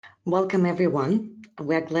Welcome everyone.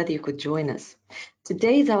 We're glad you could join us.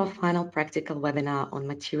 Today is our final practical webinar on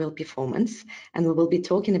material performance, and we will be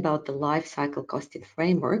talking about the life cycle costing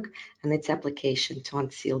framework and its application to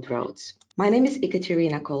unsealed roads. My name is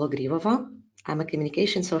Ekaterina Kologrivova. I'm a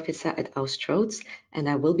communications officer at Austroads, and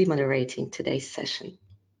I will be moderating today's session.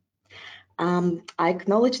 I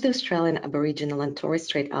acknowledge the Australian Aboriginal and Torres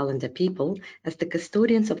Strait Islander people as the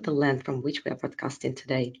custodians of the land from which we are broadcasting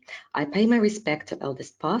today. I pay my respect to elders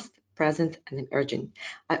past, present and emerging.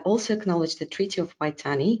 I also acknowledge the Treaty of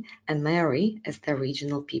Waitangi and Maori as the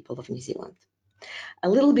regional people of New Zealand. A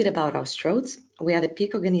little bit about Austroads. We are the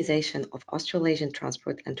peak organization of Australasian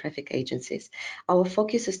transport and traffic agencies. Our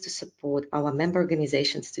focus is to support our member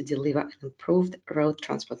organizations to deliver an improved road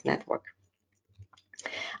transport network.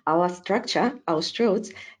 Our structure,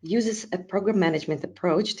 Austroads, uses a program management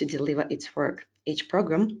approach to deliver its work. Each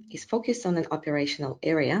program is focused on an operational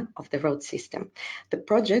area of the road system. The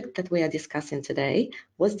project that we are discussing today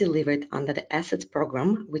was delivered under the Assets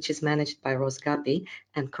program, which is managed by Ros Gabi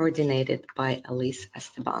and coordinated by Elise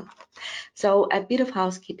Esteban. So a bit of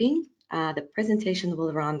housekeeping. The presentation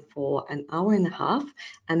will run for an hour and a half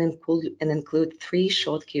and include 3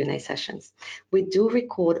 short Q&A sessions. We do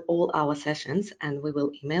record all our sessions and we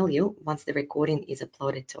will email you once the recording is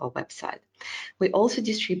uploaded to our website. We also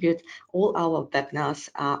distribute all our webinars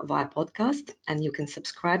via podcast, and you can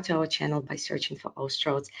subscribe to our channel by searching for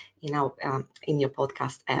Austroads in your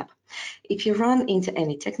podcast app. If you run into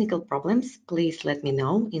any technical problems, please let me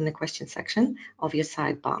know in the question section of your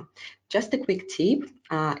sidebar. Just a quick tip,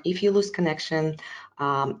 if you lose connection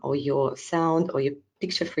or your sound or your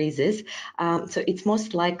picture freezes, so it's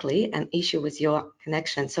most likely an issue with your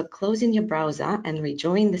connection. So closing your browser and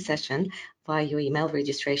rejoin the session via your email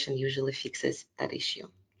registration usually fixes that issue.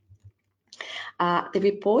 The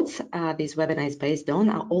reports this webinar is based on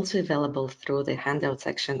are also available through the handout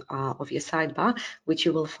section of your sidebar, which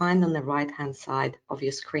you will find on the right-hand side of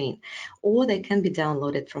your screen, or they can be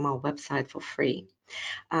downloaded from our website for free.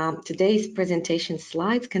 Today's presentation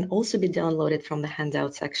slides can also be downloaded from the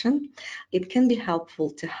handout section. It can be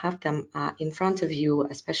helpful to have them in front of you,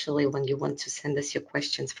 especially when you want to send us your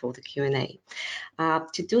questions for the Q&A.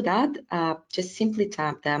 To do that, just simply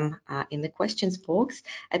type them in the questions box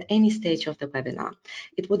at any stage of the webinar.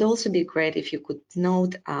 It would also be great if you could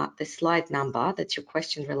note the slide number that your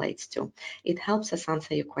question relates to. It helps us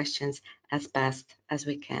answer your questions as best as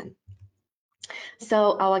we can.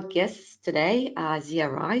 So our guests today are Zia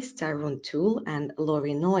Rice, Tyrone Toole, and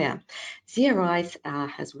Laurie Noya. Zia Rice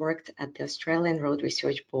has worked at the Australian Road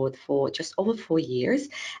Research Board for just over 4 years,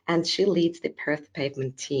 and she leads the Perth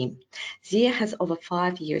pavement team. Zia has over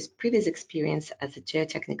 5 years previous experience as a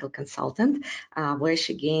geotechnical consultant, where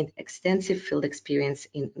she gained extensive field experience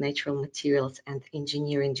in natural materials and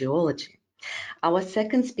engineering geology. Our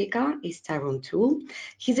second speaker is Tyrone Toole.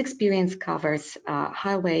 His experience covers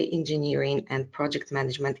highway engineering and project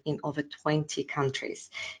management in over 20 countries.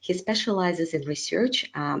 He specializes in research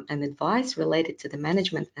and advice related to the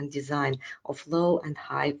management and design of low and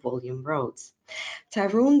high volume roads.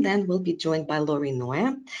 Tyrone then will be joined by Laurie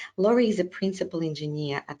Noya. Laurie is a principal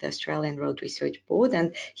engineer at the Australian Road Research Board,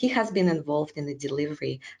 and he has been involved in the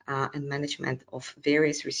delivery and management of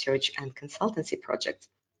various research and consultancy projects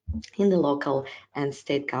in the local and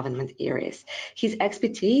state government areas. His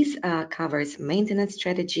expertise covers maintenance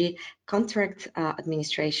strategy, contract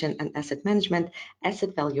administration and asset management,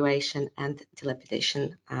 asset valuation and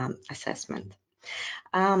dilapidation assessment.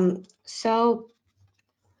 So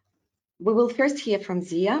we will first hear from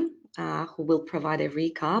Zia, who will provide a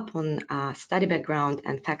recap on study background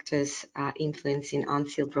and factors influencing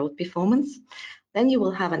unsealed road performance. Then you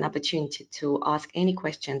will have an opportunity to ask any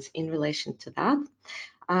questions in relation to that.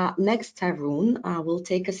 Next, Tyrone will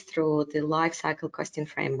take us through the life cycle costing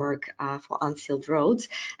framework for unsealed roads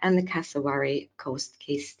and the Cassowary Coast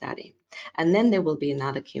case study. And then there will be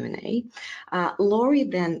another Q&A. Laurie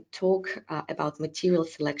then talk about material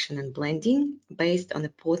selection and blending based on the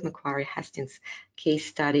Port Macquarie Hastings case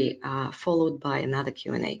study, followed by another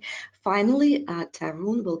Q&A. Finally,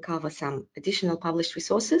 Tyrone will cover some additional published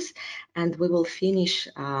resources, and we will finish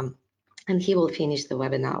and he will finish the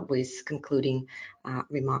webinar with concluding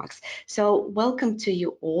remarks. So welcome to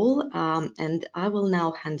you all, and I will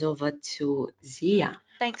now hand over to Zia.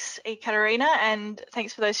 Thanks, Ekaterina, and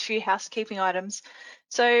thanks for those few housekeeping items.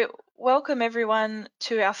 So welcome everyone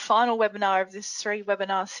to our final webinar of this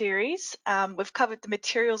 3-webinar series. We've covered the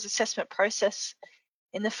materials assessment process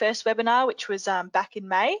in the first webinar, which was back in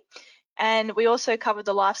May. And we also covered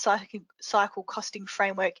the life cycle costing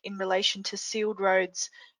framework in relation to sealed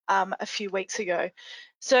roads a few weeks ago.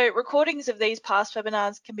 So recordings of these past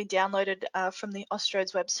webinars can be downloaded from the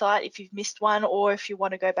Austroads website if you've missed one, or if you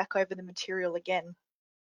want to go back over the material again.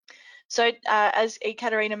 So as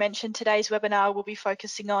Ekaterina mentioned, today's webinar will be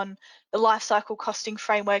focusing on the life cycle costing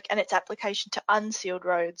framework and its application to unsealed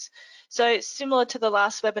roads. So similar to the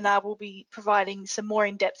last webinar, we'll be providing some more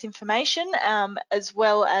in-depth information as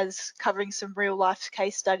well as covering some real life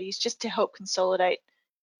case studies just to help consolidate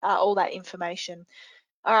all that information.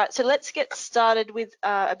 All right, so let's get started with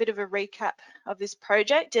a bit of a recap of this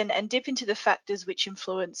project and dip into the factors which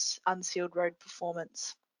influence unsealed road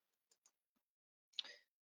performance.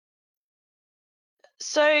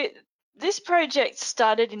 So this project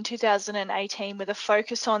started in 2018 with a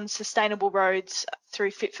focus on sustainable roads through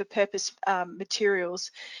fit for purpose materials.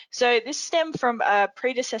 So this stemmed from a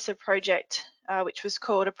predecessor project which was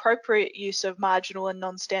called Appropriate Use of Marginal and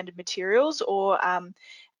Non-Standard Materials, or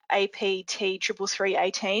APT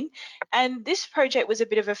 33318. And this project was a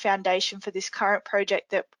bit of a foundation for this current project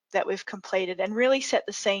that we've completed, and really set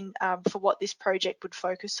the scene for what this project would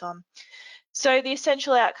focus on. So the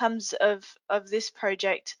essential outcomes of this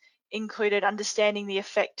project included understanding the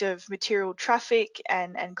effect of material traffic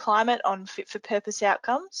and climate on fit for purpose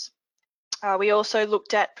outcomes. We also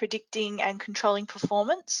looked at predicting and controlling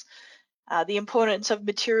performance, the importance of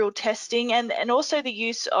material testing, and also the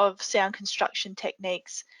use of sound construction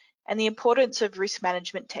techniques, and the importance of risk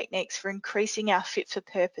management techniques for increasing our fit for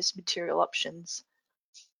purpose material options.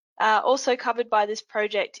 Also covered by this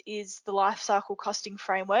project is the life cycle costing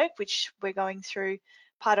framework, which we're going through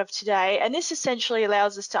part of today. And this essentially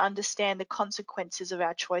allows us to understand the consequences of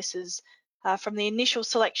our choices from the initial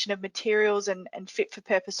selection of materials and fit for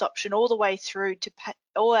purpose option all the way through to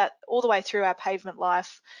all the way through our pavement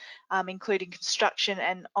life, including construction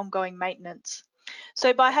and ongoing maintenance.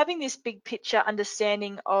 So by having this big picture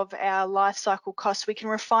understanding of our life cycle costs, we can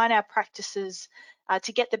refine our practices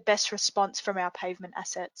to get the best response from our pavement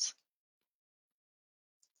assets.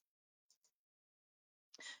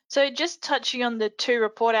 So just touching on the two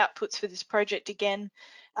report outputs for this project again,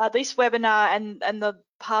 this webinar and the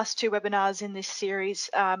past two webinars in this series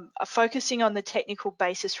are focusing on the technical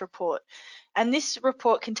basis report. And this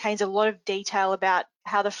report contains a lot of detail about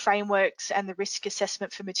how the frameworks and the risk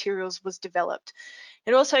assessment for materials was developed.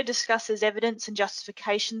 It also discusses evidence and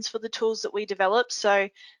justifications for the tools that we developed. So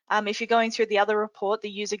if you're going through the other report, the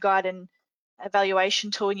user guide and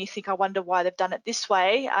evaluation tool, and you think, I wonder why they've done it this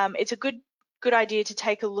way, it's a good idea to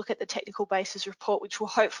take a look at the technical basis report, which will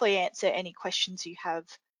hopefully answer any questions you have.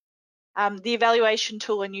 The evaluation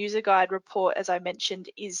tool and user guide report, as I mentioned,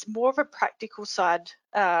 is more of a practical side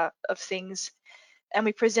of things, and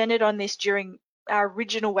we presented on this during our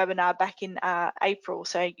original webinar back in April.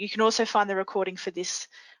 So you can also find the recording for this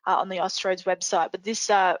on the Austroads website, but this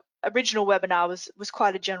original webinar was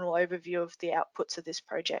quite a general overview of the outputs of this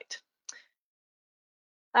project.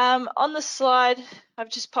 On the slide, I've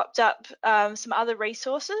just popped up some other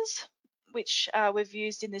resources which we've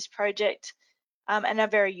used in this project and are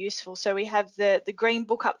very useful. So we have the green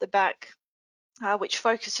book up the back, which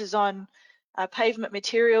focuses on pavement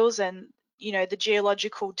materials and the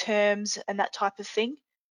geological terms and that type of thing.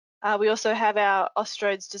 We also have our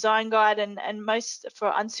Austroads design guide and most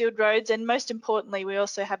for unsealed roads, and most importantly, we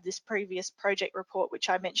also have this previous project report, which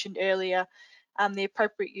I mentioned earlier, the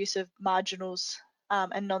appropriate use of marginals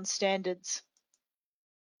and non-standards.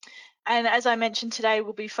 And as I mentioned today,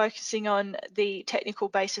 we'll be focusing on the technical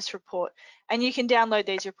basis report, and you can download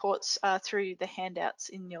these reports through the handouts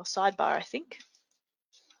in your sidebar, I think.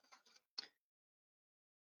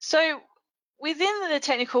 So within the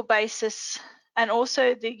technical basis and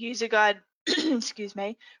also the user guide excuse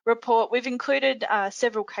me, report, we've included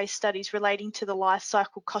several case studies relating to the life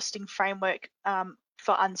cycle costing framework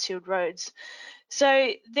for unsealed roads.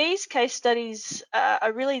 So these case studies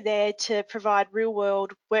are really there to provide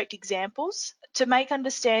real-world worked examples to make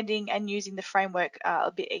understanding and using the framework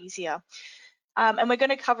a bit easier. And we're going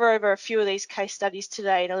to cover over a few of these case studies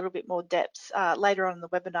today in a little bit more depth later on in the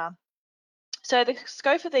webinar. So the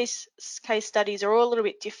scope of these case studies are all a little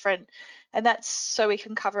bit different, and that's so we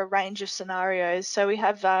can cover a range of scenarios. So we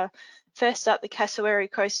have first up the Cassowary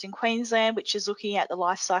Coast in Queensland, which is looking at the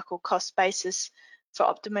life cycle cost basis for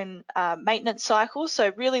optimum maintenance cycles.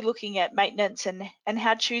 So really looking at maintenance and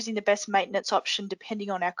how choosing the best maintenance option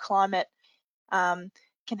depending on our climate can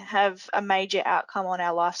have a major outcome on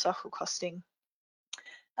our life cycle costing.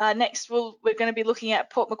 Next, we're going to be looking at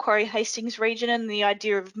Port Macquarie Hastings region and the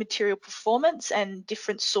idea of material performance and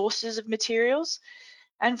different sources of materials.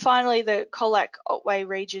 And finally, the Colac Otway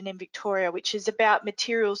region in Victoria, which is about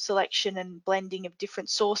material selection and blending of different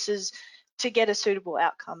sources to get a suitable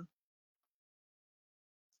outcome.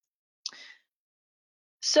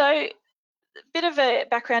 So a bit of a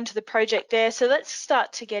background to the project there. So let's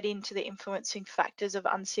start to get into the influencing factors of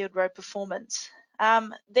unsealed road performance.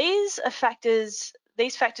 These factors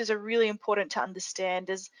are really important to understand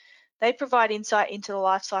as they provide insight into the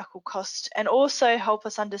life cycle cost and also help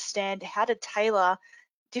us understand how to tailor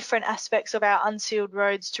different aspects of our unsealed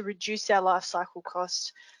roads to reduce our life cycle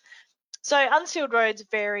cost. So unsealed roads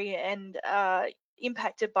vary and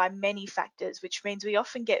impacted by many factors, which means we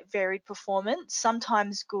often get varied performance,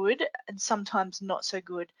 sometimes good and sometimes not so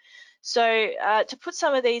good. So to put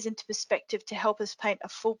some of these into perspective to help us paint a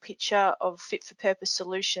full picture of fit for purpose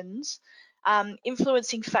solutions,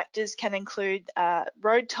 influencing factors can include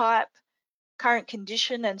road type, current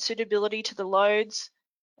condition and suitability to the loads,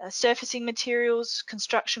 surfacing materials,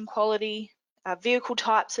 construction quality, vehicle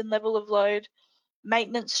types and level of load,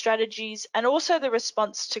 maintenance strategies, and also the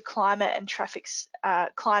response to climate and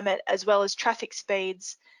climate as well as traffic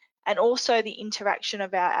speeds, and also the interaction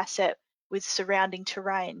of our asset with surrounding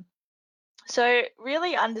terrain. So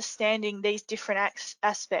really understanding these different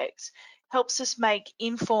aspects helps us make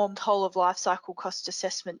informed whole of life cycle cost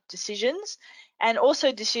assessment decisions and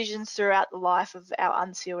also decisions throughout the life of our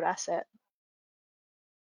unsealed asset.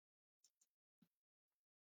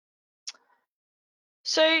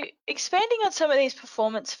 So expanding on some of these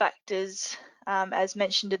performance factors, as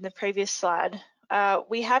mentioned in the previous slide,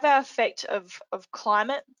 we have our effect of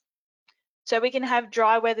climate. So we can have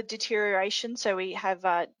dry weather deterioration, so we have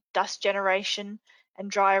dust generation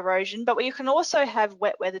and dry erosion, but we can also have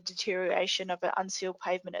wet weather deterioration of an unsealed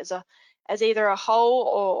pavement as either a whole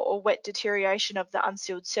or wet deterioration of the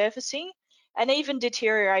unsealed surfacing, and even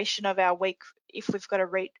deterioration of our if we've got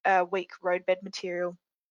a weak roadbed material.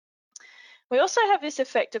 We also have this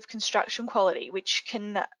effect of construction quality, which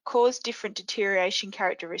can cause different deterioration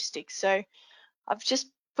characteristics. So I've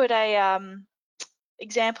just put a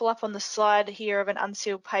example up on the slide here of an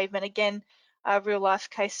unsealed pavement, again, a real life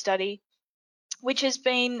case study, which has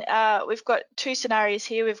been, we've got two scenarios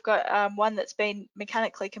here. We've got one that's been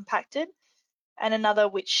mechanically compacted and another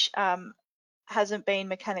which hasn't been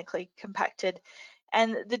mechanically compacted.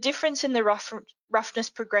 And the difference in the roughness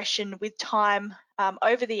progression with time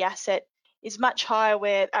over the asset is much higher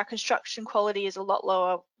where our construction quality is a lot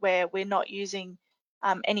lower where we're not using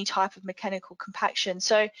any type of mechanical compaction.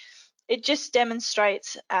 So it just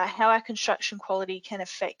demonstrates how our construction quality can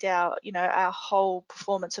affect our, our whole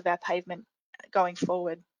performance of our pavement going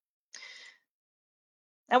forward.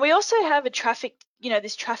 And we also have a traffic,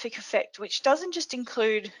 this traffic effect, which doesn't just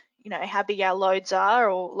include, how big our loads are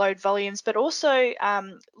or load volumes, but also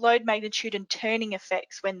load magnitude and turning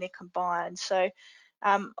effects when they're combined. So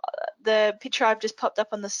the picture I've just popped up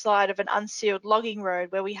on the slide of an unsealed logging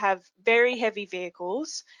road where we have very heavy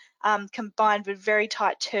vehicles combined with very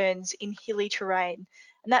tight turns in hilly terrain.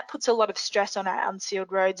 And that puts a lot of stress on our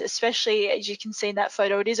unsealed roads, especially as you can see in that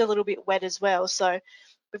photo, it is a little bit wet as well. So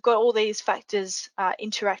we've got all these factors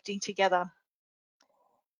interacting together.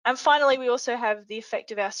 And finally, we also have the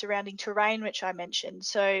effect of our surrounding terrain, which I mentioned.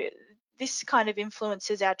 So this kind of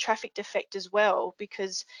influences our traffic defect as well,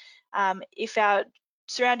 because if our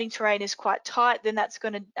surrounding terrain is quite tight, then that's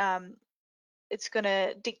going to it's going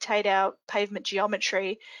to dictate our pavement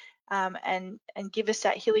geometry and give us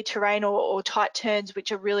that hilly terrain or tight turns,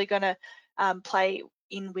 which are really going to play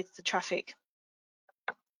in with the traffic.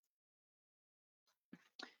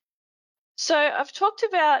 So I've talked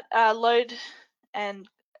about load and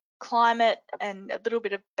climate and a little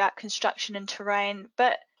bit about construction and terrain,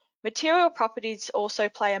 but material properties also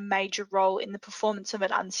play a major role in the performance of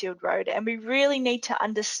an unsealed road, and we really need to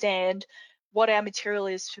understand what our material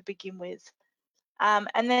is to begin with.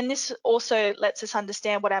 And then this also lets us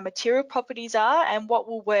understand what our material properties are and what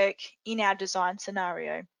will work in our design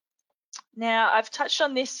scenario. Now, I've touched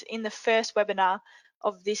on this in the first webinar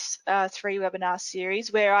of this 3-webinar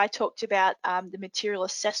series, where I talked about the material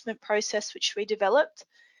assessment process which we developed,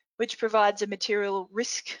 which provides a material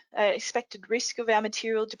risk, expected risk of our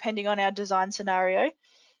material depending on our design scenario.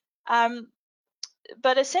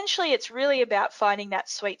 But essentially, it's really about finding that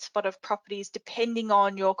sweet spot of properties depending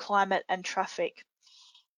on your climate and traffic.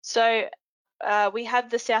 So we have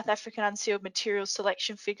the South African unsealed material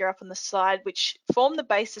selection figure up on the slide, which formed the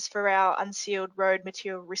basis for our unsealed road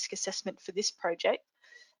material risk assessment for this project.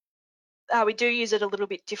 We do use it a little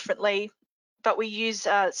bit differently, but we use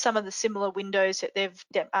some of the similar windows that they've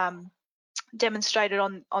demonstrated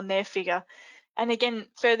on their figure. And again,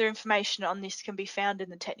 further information on this can be found in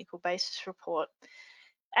the technical basis report.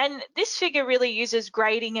 And this figure really uses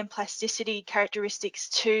grading and plasticity characteristics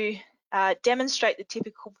to demonstrate the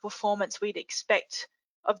typical performance we'd expect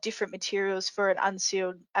of different materials for an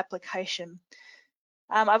unsealed application.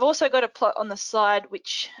 I've also got a plot on the slide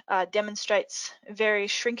which demonstrates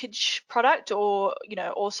various shrinkage product, or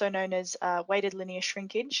also known as weighted linear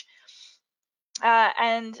shrinkage.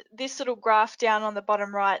 And this little graph down on the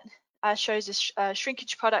bottom right shows a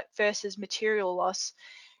shrinkage product versus material loss.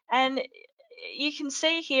 And you can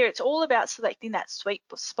see here it's all about selecting that sweet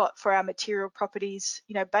spot for our material properties,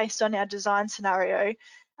 based on our design scenario,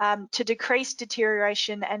 to decrease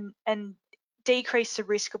deterioration and decrease the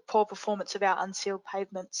risk of poor performance of our unsealed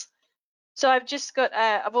pavements. So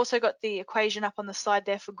I've also got the equation up on the slide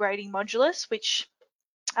there for grading modulus, which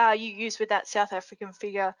you use with that South African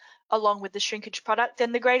figure along with the shrinkage product.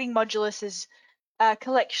 And the grading modulus is a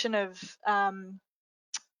collection of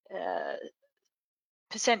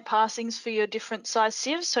percent passings for your different size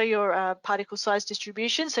sieves, so your particle size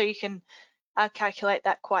distribution, so you can calculate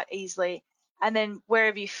that quite easily. And then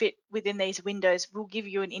wherever you fit within these windows will give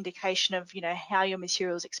you an indication of how your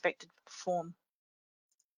material is expected to perform.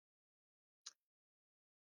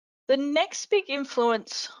 The next big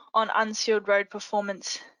influence on unsealed road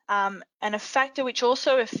performance, and a factor which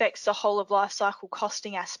also affects the whole of life cycle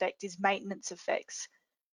costing aspect, is maintenance effects.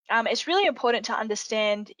 It's really important to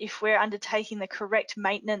understand if we're undertaking the correct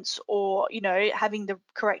maintenance, or having the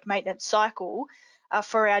correct maintenance cycle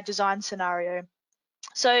for our design scenario.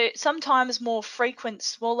 So sometimes more frequent,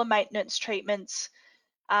 smaller maintenance treatments,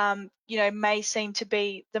 may seem to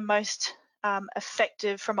be the most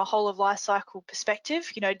effective from a whole of life cycle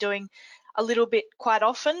perspective. Doing a little bit quite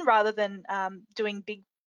often rather than doing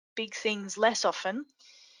big things less often.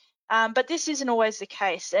 But this isn't always the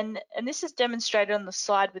case, and this is demonstrated on the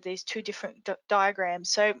slide with these two different diagrams.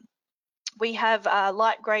 So we have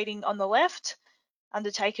light grading on the left,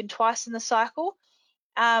 undertaken twice in the cycle,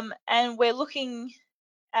 and we're looking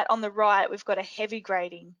at, on the right, we've got a heavy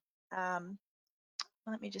grading.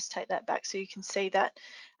 Let me just take that back so you can see that.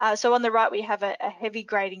 So on the right, we have a heavy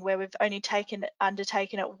grading where we've only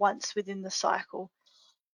undertaken it once within the cycle.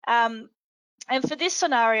 And for this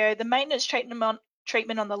scenario, the maintenance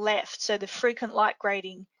treatment on the left, so the frequent light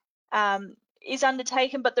grading, is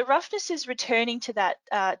undertaken, but the roughness is returning to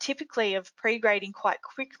that typically of pre-grading quite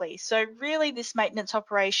quickly. So really, this maintenance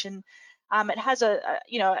operation, it has an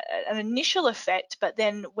initial effect, but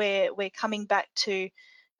then we're coming back to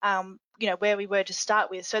where we were to start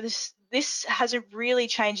with. So this hasn't really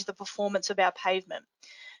changed the performance of our pavement.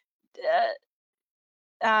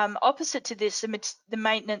 Opposite to this, the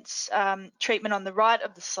maintenance treatment on the right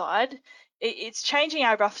of the slide, it's changing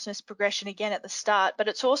our roughness progression again at the start, but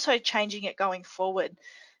it's also changing it going forward.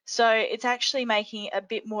 So it's actually making a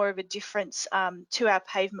bit more of a difference to our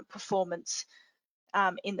pavement performance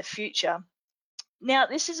in the future. Now,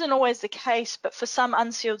 this isn't always the case, but for some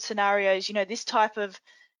unsealed scenarios, this type of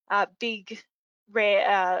big,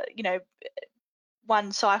 rare,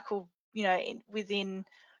 one cycle, within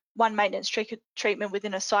one maintenance treatment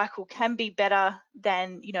within a cycle can be better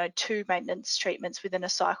than, two maintenance treatments within a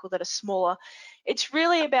cycle that are smaller. It's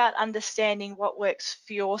really about understanding what works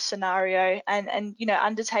for your scenario and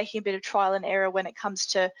undertaking a bit of trial and error when it comes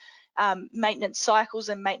to maintenance cycles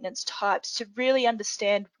and maintenance types to really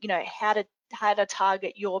understand, how to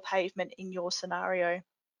target your pavement in your scenario.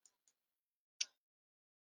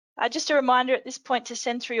 Just a reminder at this point to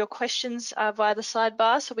send through your questions via the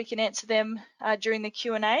sidebar so we can answer them during the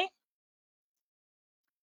Q&A.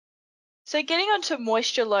 So getting onto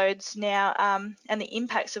moisture loads now, and the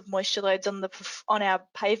impacts of moisture loads on our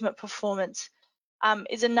pavement performance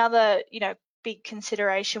is another big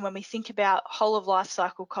consideration when we think about whole of life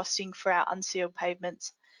cycle costing for our unsealed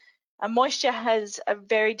pavements. Moisture has a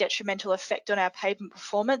very detrimental effect on our pavement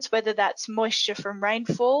performance, whether that's moisture from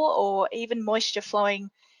rainfall or even moisture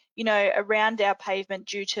flowing around our pavement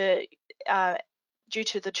due to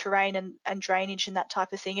the terrain and drainage and that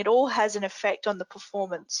type of thing. It all has an effect on the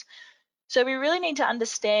performance. So we really need to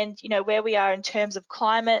understand, where we are in terms of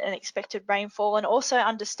climate and expected rainfall, and also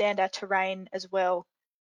understand our terrain as well.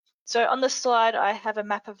 So on the slide, I have a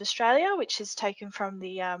map of Australia, which is taken from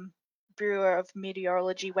the Bureau of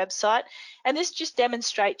Meteorology website. And this just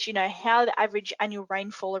demonstrates, how the average annual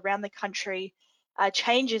rainfall around the country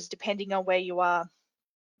changes depending on where you are.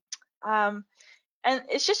 And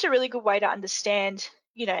it's just a really good way to understand,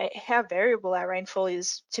 how variable our rainfall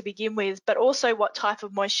is to begin with, but also what type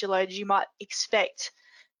of moisture loads you might expect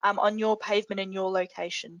on your pavement and your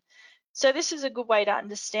location. So this is a good way to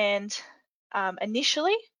understand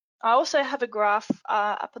initially. I also have a graph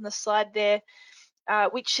up on the slide there,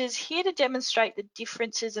 which is here to demonstrate the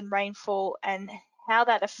differences in rainfall and how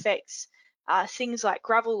that affects things like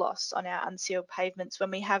gravel loss on our unsealed pavements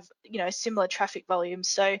when we have, similar traffic volumes.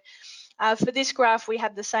 So for this graph, we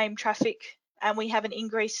have the same traffic and we have an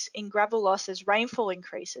increase in gravel loss as rainfall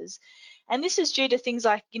increases. And this is due to things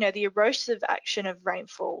like, the erosive action of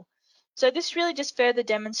rainfall. So this really just further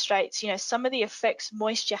demonstrates, some of the effects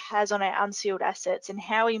moisture has on our unsealed assets and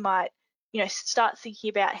how we might, start thinking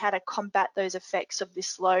about how to combat those effects of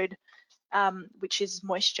this load, which is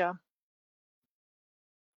moisture.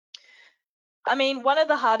 I mean, one of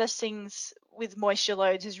the hardest things with moisture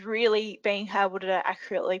loads is really being able to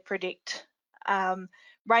accurately predict.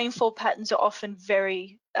 Rainfall patterns are often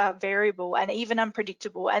very variable and even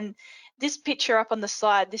unpredictable. And this picture up on the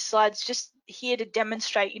slide, this slide's just here to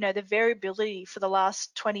demonstrate, the variability for the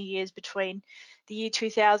last 20 years between the year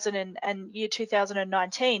 2000 and year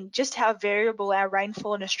 2019, just how variable our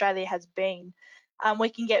rainfall in Australia has been. We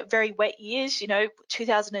can get very wet years,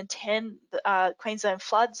 2010 Queensland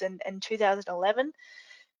floods and 2011,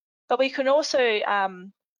 but we can also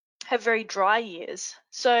have very dry years.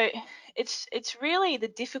 So it's really the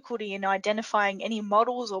difficulty in identifying any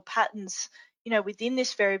models or patterns, within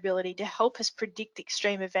this variability to help us predict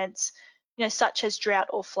extreme events, such as drought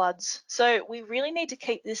or floods. So we really need to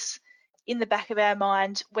keep this in the back of our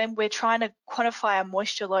mind when we're trying to quantify our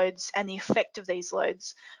moisture loads and the effect of these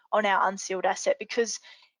loads on our unsealed asset, because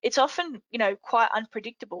it's often, quite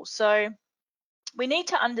unpredictable. So we need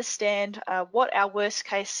to understand what our worst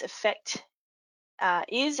case effect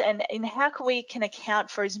is and how we can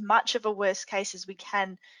account for as much of a worst case as we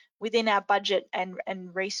can within our budget and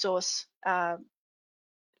resource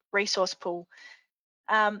pool.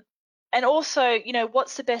 And also,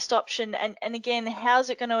 what's the best option? And again, how's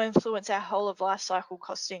it going to influence our whole of life cycle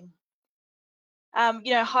costing?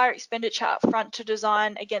 Higher expenditure up front to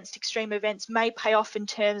design against extreme events may pay off in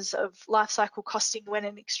terms of life cycle costing when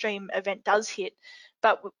an extreme event does hit.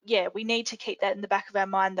 But yeah, we need to keep that in the back of our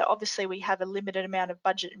mind that obviously we have a limited amount of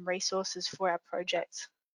budget and resources for our projects.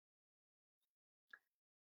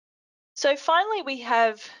 So finally, we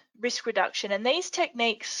have risk reduction, and these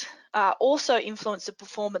techniques also influence the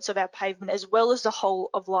performance of our pavement as well as the whole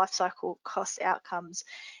of life cycle cost outcomes.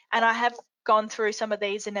 And I have gone through some of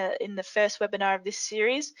these in the first webinar of this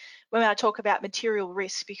series when I talk about material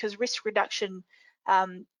risk, because risk reduction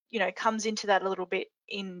comes into that a little bit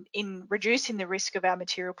in reducing the risk of our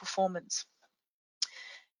material performance.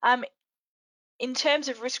 In terms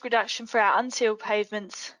of risk reduction for our unsealed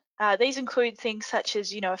pavements, these include things such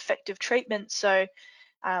as effective treatment, so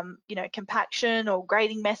compaction or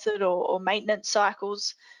grading method or maintenance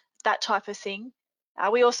cycles, that type of thing.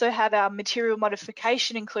 We also have our material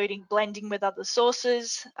modification, including blending with other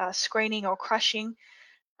sources, screening or crushing.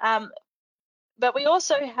 But we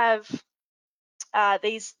also have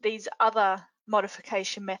these other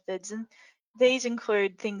modification methods, and these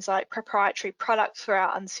include things like proprietary products for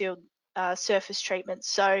our unsealed surface treatments,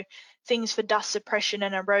 so things for dust suppression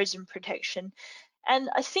and erosion protection. And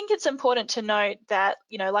I think it's important to note that,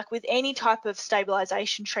 like with any type of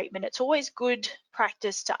stabilization treatment, it's always good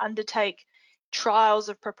practice to undertake trials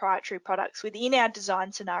of proprietary products within our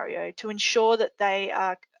design scenario to ensure that they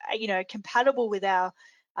are, compatible with our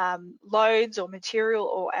loads or material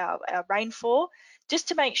or our rainfall, just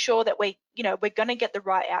to make sure that we're going to get the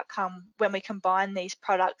right outcome when we combine these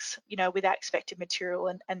products, with our expected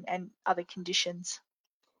material and other conditions.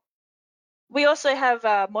 We also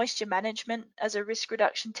have moisture management as a risk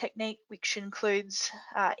reduction technique, which includes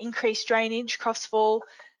increased drainage, crossfall,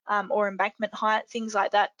 or embankment height, things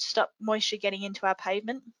like that, to stop moisture getting into our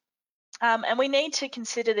pavement. And we need to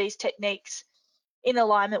consider these techniques in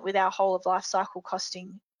alignment with our whole of life cycle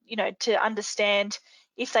costing, to understand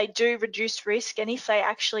if they do reduce risk and if they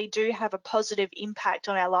actually do have a positive impact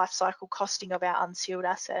on our life cycle costing of our unsealed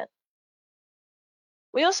asset.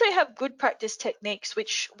 We also have good practice techniques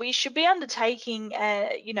which we should be undertaking,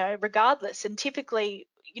 regardless, and typically,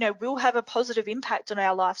 will have a positive impact on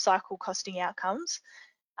our life cycle costing outcomes.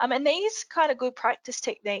 And these kind of good practice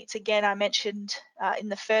techniques, again, I mentioned in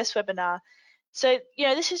the first webinar. So,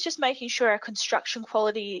 this is just making sure our construction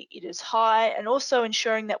quality is high and also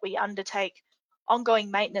ensuring that we undertake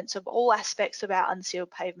ongoing maintenance of all aspects of our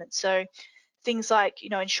unsealed pavement. So things like,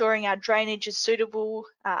 ensuring our drainage is suitable,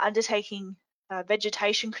 undertaking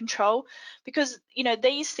vegetation control, because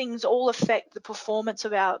these things all affect the performance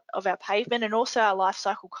of our pavement and also our life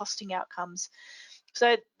cycle costing outcomes.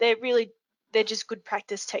 So they're just good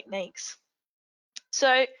practice techniques.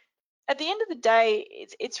 So at the end of the day,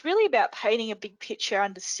 it's really about painting a big picture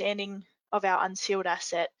understanding of our unsealed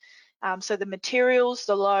asset. So the materials,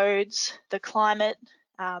 the loads, the climate,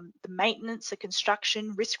 the maintenance, the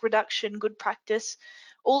construction, risk reduction, good practice,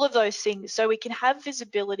 all of those things, so we can have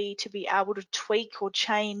visibility to be able to tweak or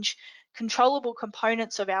change controllable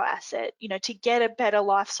components of our asset, to get a better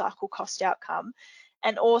life cycle cost outcome.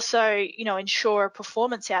 and also, you know, ensure a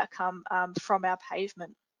performance outcome from our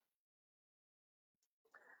pavement.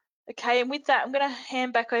 Okay, and with that, I'm going to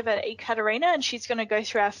hand back over to Ekaterina, and she's going to go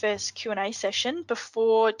through our first Q&A session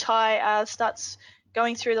before Ty starts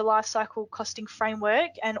going through the life cycle costing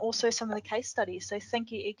framework and also some of the case studies. So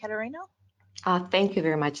thank you, Ekaterina. Thank you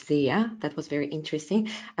very much, Zia. That was very interesting.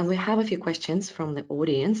 And we have a few questions from the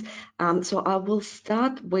audience. So I will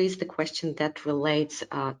start with the question that relates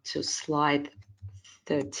to slide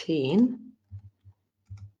 13.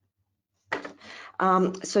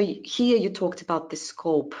 So here you talked about the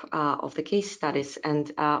scope of the case studies,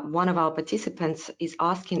 and one of our participants is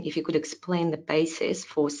asking if you could explain the basis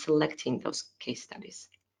for selecting those case studies.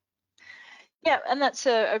 Yeah, and that's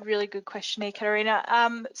a really good question,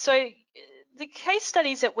 Ekaterina. So the case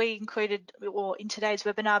studies that we included in today's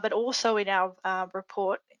webinar, but also in our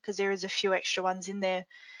report, because there is a few extra ones in there,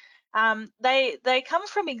 they come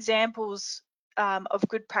from examples of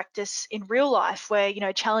good practice in real life where, you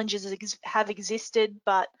know, challenges have existed,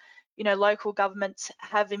 but, you know, local governments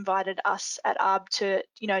have invited us at ARB to,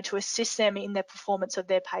 you know, to assist them in their performance of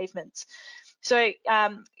their pavements. So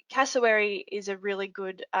Cassowary is a really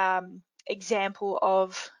good example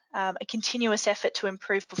of a continuous effort to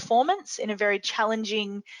improve performance in a very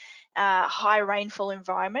challenging high rainfall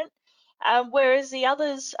environment. Whereas the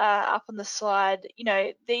others up on the slide, you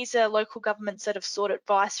know, these are local governments that have sought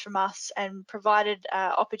advice from us and provided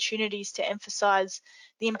opportunities to emphasise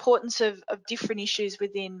the importance of different issues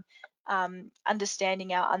within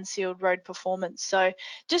understanding our unsealed road performance. So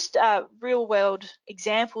just real world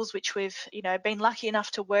examples which we've, you know, been lucky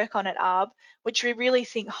enough to work on at ARB, which we really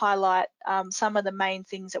think highlight some of the main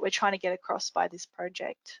things that we're trying to get across by this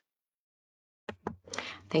project.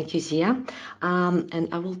 Thank you, Zia. And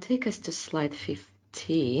I will take us to slide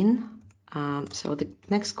 15. So the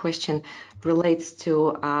next question relates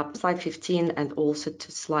to slide 15 and also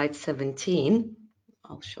to slide 17.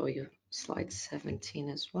 I'll show you slide 17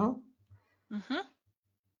 as well.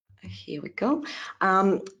 Here we go.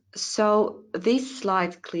 So these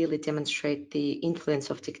slides clearly demonstrate the influence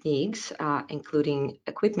of techniques, including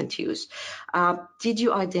equipment use. Did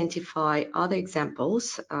you identify other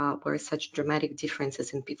examples where such dramatic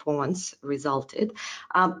differences in performance resulted?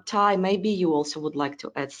 Ty, maybe you also would like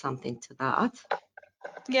to add something to that.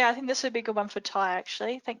 Yeah, I think this would be a good one for Ty,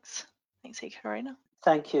 actually. Thanks, Ekaterina.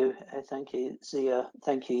 Thank you, Zia.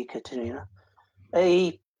 Thank you, Ekaterina.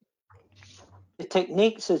 The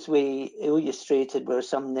techniques, as we illustrated, were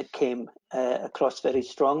some that came across very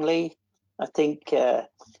strongly. I think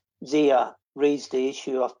Zia raised the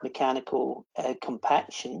issue of mechanical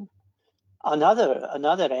compaction.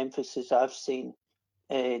 Another emphasis I've seen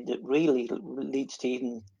that really leads to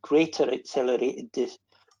even greater accelerated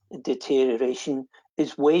deterioration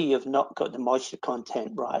is where you've not got the moisture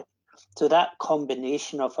content right. So that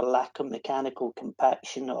combination of a lack of mechanical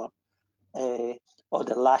compaction or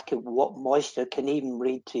the lack of what moisture can even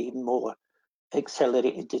lead to even more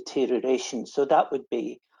accelerated deterioration. So that would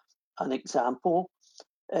be an example.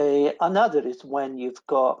 Another is when you've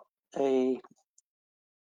got you're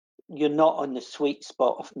not on the sweet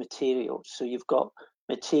spot of materials. So you've got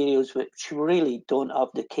materials which really don't have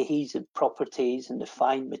the cohesive properties and the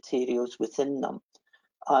fine materials within them.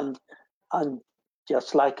 And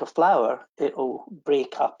just like a flower, it'll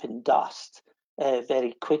break up in dust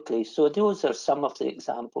very quickly. So those are some of the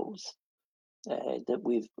examples that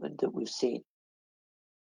we've seen.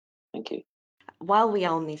 Thank you. While we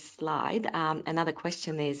are on this slide, another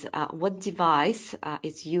question is, what device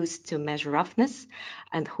is used to measure roughness,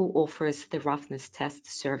 and who offers the roughness test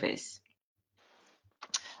service?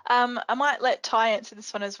 I might let Ty answer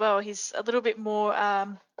this one as well. He's a little bit more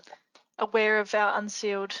aware of our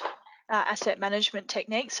unsealed asset management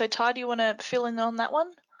techniques. So Ty, do you want to fill in on that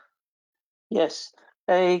one? Yes.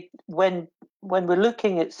 When we're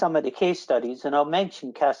looking at some of the case studies, and I'll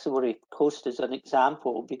mention Cassowary Coast as an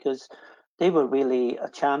example because they were really a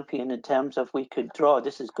champion in terms of we could draw,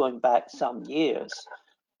 this is going back some years,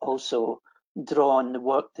 also draw on the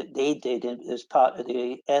work that they did as part of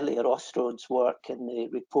the earlier Austroads work and the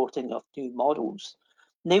reporting of new models.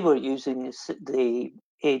 They were using the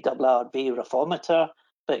ARRB raphometer,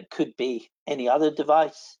 but it could be any other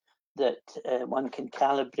device that one can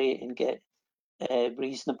calibrate and get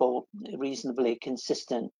reasonably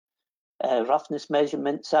consistent roughness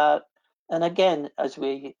measurements at. And again, as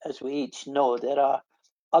we each know, there are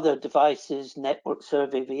other devices, network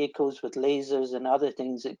survey vehicles with lasers and other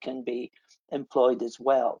things that can be employed as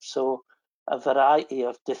well. So a variety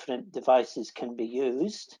of different devices can be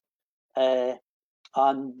used, and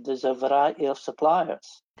there's a variety of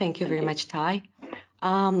suppliers. Thank you very much, Ty.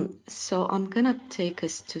 So I'm gonna take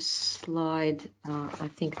us to slide, I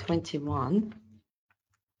think 21.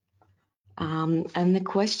 And the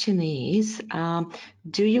question is,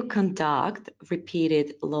 do you conduct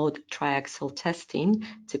repeated load triaxle testing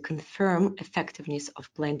to confirm effectiveness of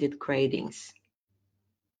blended gradings?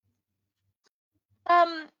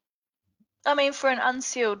 I mean, for an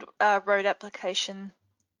unsealed road application,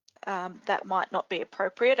 that might not be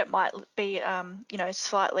appropriate. It might be, you know,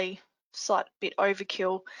 slight bit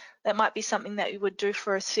overkill. That might be something that you would do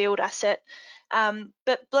for a sealed asset.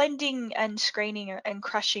 But blending and screening and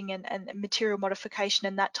crushing and material modification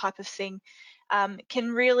and that type of thing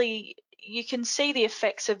can really, you can see the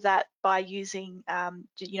effects of that by using,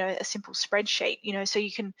 you know, a simple spreadsheet. You know, so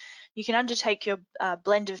you can undertake your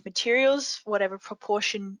blend of materials, whatever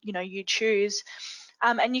proportion you know you choose.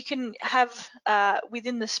 And you can have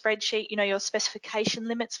within the spreadsheet, you know, your specification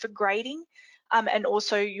limits for grading, and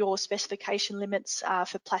also your specification limits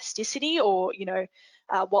for plasticity, or you know,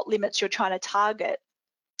 what limits you're trying to target.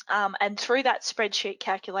 And through that spreadsheet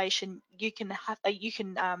calculation, you can have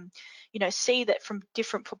you know, see that from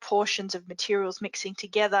different proportions of materials mixing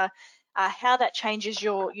together, how that changes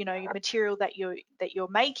your, you know, your material that you're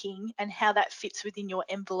making, and how that fits within your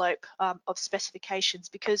envelope of specifications.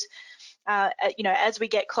 Because you know, as we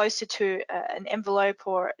get closer to an envelope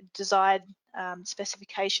or desired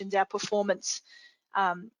specifications, our performance,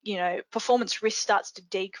 you know, performance risk starts to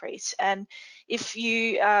decrease. And if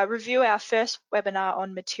you review our first webinar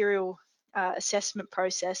on material assessment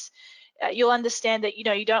process, you'll understand that, you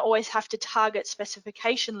know, you don't always have to target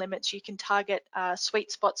specification limits. You can target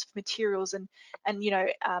sweet spots of materials and you know,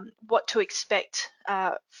 what to expect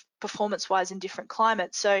performance-wise in different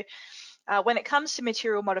climates. So when it comes to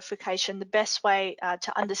material modification, the best way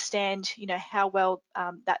to understand, you know, how well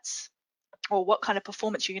that's, or what kind of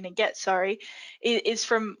performance you're going to get, sorry, is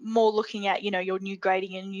from more looking at, you know, your new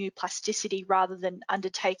grading and new plasticity, rather than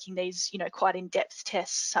undertaking these, you know, quite in-depth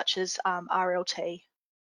tests such as RLT.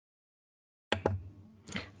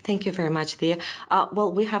 Thank you very much, Thea.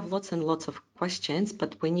 Well, we have lots and lots of questions,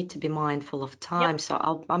 but we need to be mindful of time. Yep.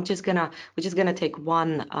 So we're just gonna take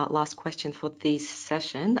one last question for this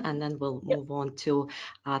session, and then we'll move on to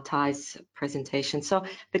Ty's presentation. So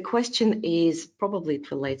the question is, probably it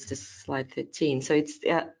relates to slide 13. So it's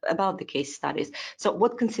about the case studies. So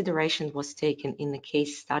what consideration was taken in the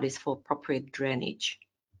case studies for appropriate drainage?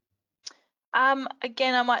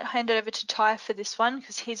 Again, I might hand it over to Ty for this one,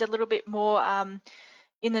 because he's a little bit more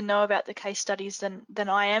in the know about the case studies than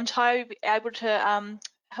I am. Ty, able to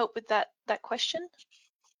help with that question?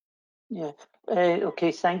 Yeah.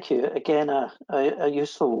 Okay. Thank you. Again, a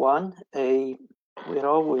useful one. We're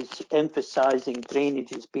always emphasising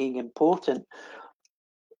drainage as being important.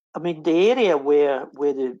 I mean, the area where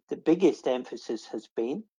the biggest emphasis has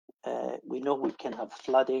been, we know we can have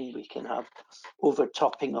flooding, we can have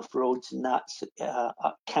overtopping of roads, and that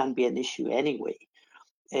can be an issue anyway.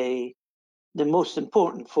 The most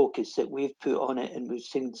important focus that we've put on it, and we've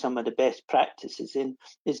seen some of the best practices in,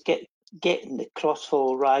 is getting the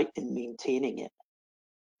crossfall right and maintaining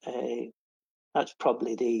it. That's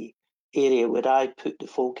probably the area where I put the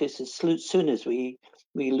focus. As soon as we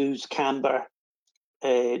lose camber,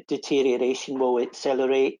 deterioration will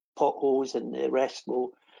accelerate, potholes and the rest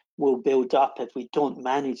will build up. If we don't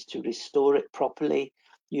manage to restore it properly,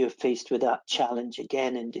 you're faced with that challenge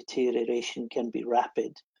again, and deterioration can be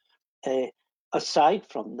rapid. Aside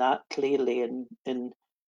from that, clearly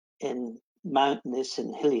in mountainous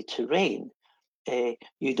and hilly terrain,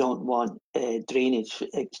 you don't want drainage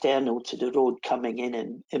external to the road coming in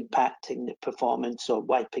and impacting the performance or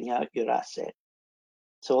wiping out your asset.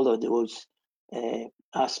 So all of those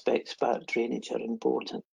aspects about drainage are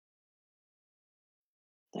important.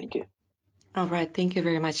 Thank you. All right, thank you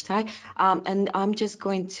very much, Ty. And I'm just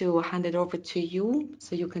going to hand it over to you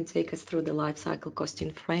so you can take us through the life cycle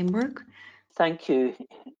costing framework. Thank you,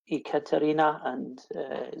 Ekaterina and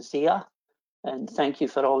Zia, and thank you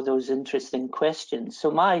for all those interesting questions.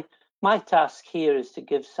 So my task here is to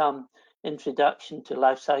give some introduction to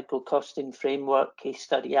life cycle costing framework case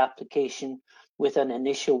study application with an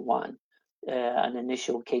initial one, an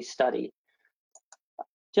initial case study.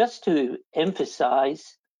 Just to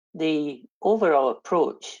emphasize, the overall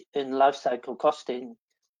approach in life cycle costing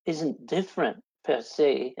isn't different per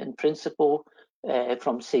se in principle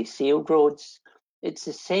from, say, sealed roads. It's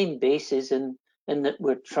the same basis in that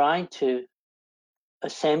we're trying to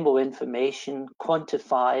assemble information,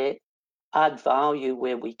 quantify it, add value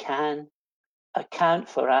where we can, account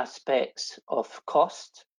for aspects of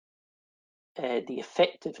cost, the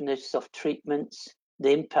effectiveness of treatments, the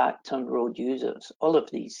impact on road users, all of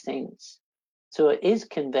these things. So it is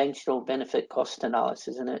conventional benefit cost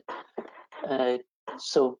analysis, isn't it?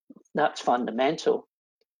 So that's fundamental.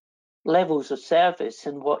 Levels of service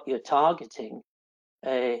and what you're targeting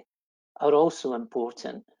are also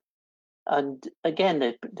important. And again,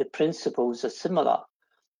 the principles are similar.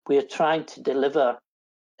 We're trying to deliver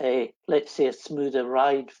let's say, a smoother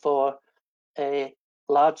ride for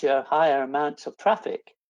larger, higher amounts of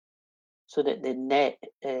traffic, so that the net,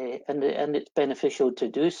 and it's beneficial to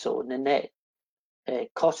do so, the net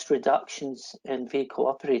cost reductions in vehicle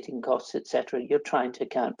operating costs, etc., you're trying to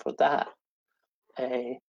account for that,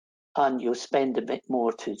 and you'll spend a bit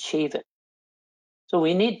more to achieve it. So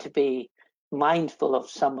we need to be mindful of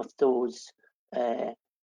some of those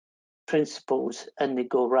principles, and they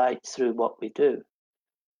go right through what we do.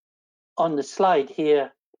 On the slide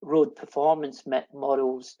here, road performance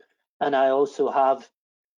models, and I also have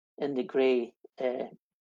in the grey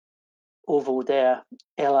oval there,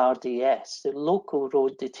 LRDS, the Local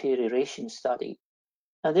Road Deterioration Study.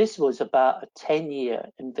 Now this was about a 10-year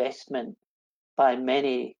investment by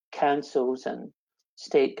many councils and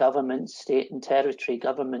state governments, state and territory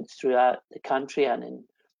governments throughout the country and in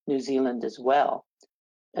New Zealand as well.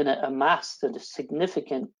 And it amassed a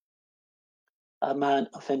significant amount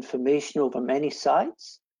of information over many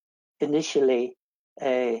sites, initially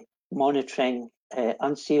monitoring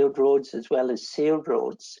unsealed roads as well as sealed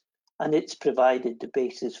roads, and it's provided the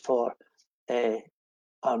basis for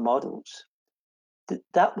our models.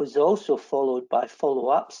 That was also followed by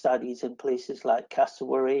follow-up studies in places like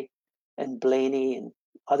Castlewurry and Blaney and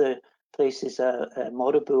other places,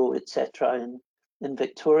 Morribo, etc., in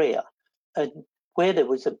Victoria, and where there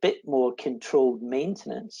was a bit more controlled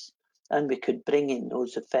maintenance, and we could bring in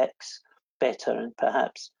those effects better and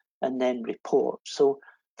perhaps and then report. So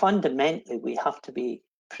fundamentally, we have to be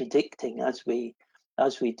predicting as we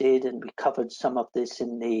did, and we covered some of this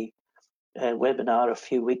in the webinar a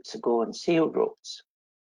few weeks ago on sealed roads.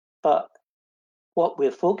 But what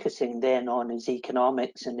we're focusing then on is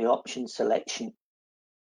economics and the option selection.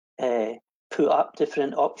 Put up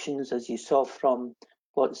different options, as you saw from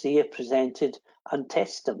what Zia presented, and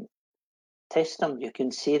test them. Test them, you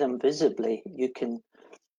can see them visibly. You can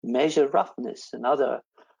measure roughness and other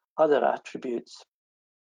attributes,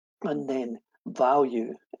 and then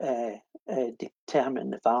value, determine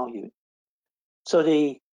the value. So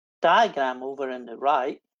the diagram over on the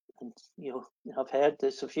right, and you have heard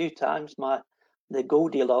this a few times, the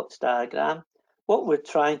Goldilocks diagram. What we're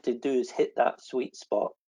trying to do is hit that sweet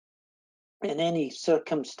spot. In any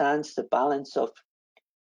circumstance, the balance of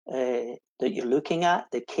that you're looking at,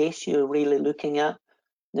 the case you're really looking at,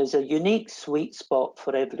 there's a unique sweet spot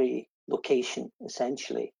for every location,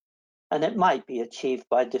 essentially. And it might be achieved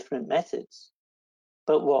by different methods.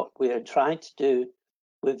 But what we're trying to do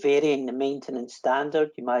with varying the maintenance standard,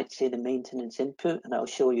 you might say the maintenance input, and I'll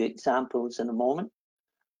show you examples in a moment.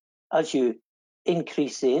 As you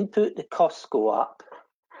increase the input, the costs go up.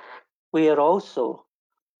 We are also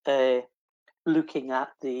looking at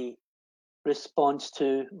the response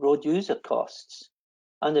to road user costs.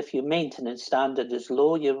 And if your maintenance standard is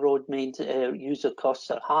low, your road user costs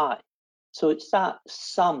are high. So it's that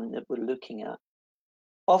sum that we're looking at.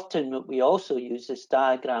 Often what we also use this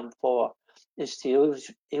diagram for is to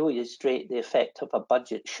illustrate the effect of a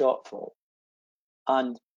budget shortfall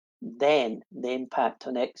and then the impact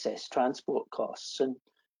on excess transport costs.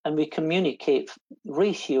 And we communicate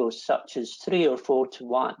ratios such as 3 or 4 to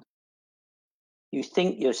 1. You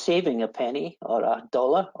think you're saving a penny or a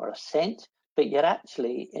dollar or a cent, but you're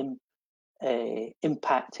actually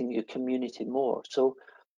impacting your community more. So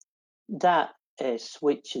that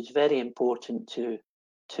switch is very important to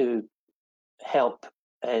help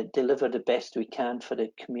deliver the best we can for the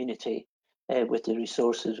community with the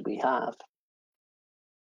resources we have.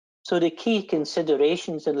 So the key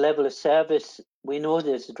considerations and level of service, we know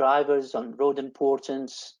there's drivers on road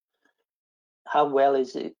importance, how well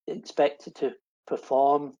is it expected to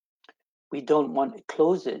perform. We don't want to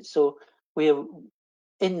close it. So we're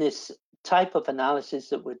in this type of analysis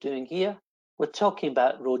that we're doing here, we're talking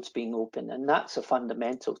about roads being open, and that's a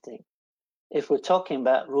fundamental thing. If we're talking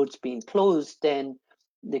about roads being closed, then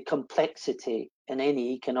the complexity in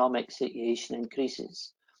any economic situation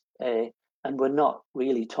increases. And we're not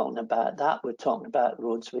really talking about that. We're talking about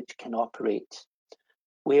roads which can operate.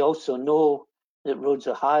 We also know that roads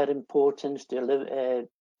are higher importance, demand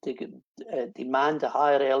a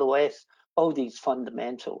higher LOS, all these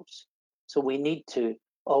fundamentals. So we need to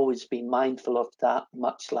always be mindful of that,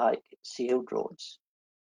 much like sealed roads.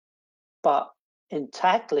 But in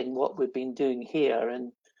tackling what we've been doing here,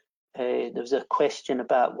 and there was a question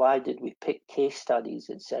about why did we pick case studies,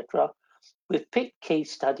 etc. we've picked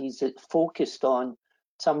case studies that focused on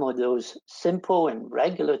some of those simple and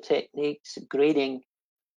regular techniques, grading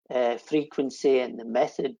frequency and the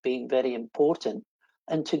method being very important,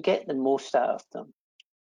 and to get the most out of them.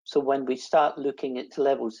 So when we start looking at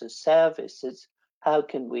levels of service, it's how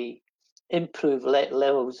can we improve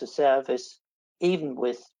levels of service, even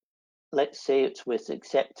with, let's say it's with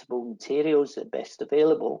acceptable materials at best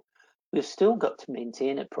available, we've still got to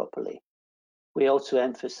maintain it properly. We also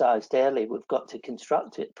emphasised early, we've got to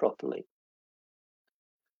construct it properly.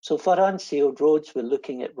 So for unsealed roads, we're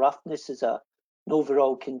looking at roughness as an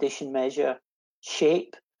overall condition measure,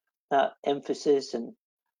 shape, emphasis and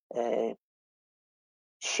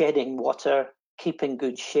shedding water, keeping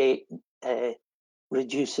good shape,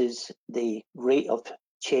 reduces the rate of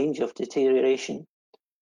change of deterioration,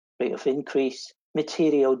 rate of increase.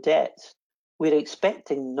 Material depth, we're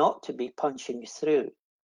expecting not to be punching through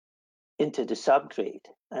into the subgrade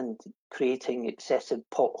and creating excessive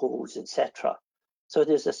potholes, etc. So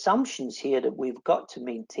there's assumptions here that we've got to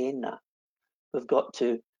maintain that. We've got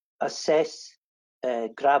to assess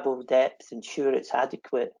gravel depth, ensure it's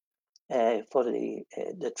adequate for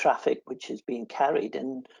the traffic which is being carried,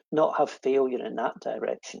 and not have failure in that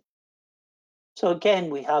direction. So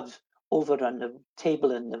again, we have over on the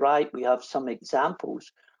table on the right, we have some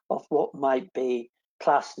examples of what might be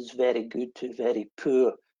classed as very good to very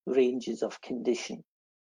poor ranges of condition.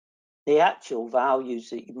 The actual values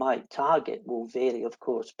that you might target will vary, of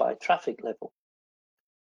course, by traffic level.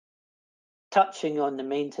 Touching on the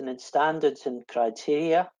maintenance standards and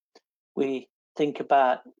criteria, we think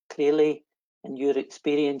about clearly, in your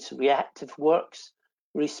experience, reactive works,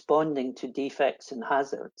 responding to defects and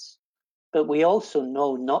hazards. But we also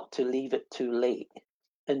know not to leave it too late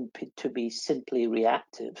and to be simply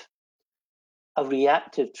reactive. A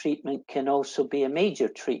reactive treatment can also be a major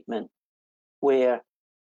treatment where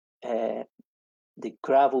the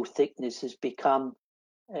gravel thickness has become,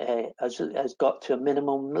 has got to a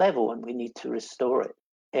minimum level and we need to restore it,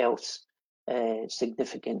 else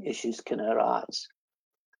significant issues can arise.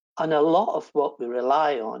 And a lot of what we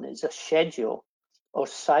rely on is a schedule or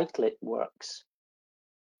cyclic works.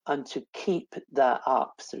 And to keep that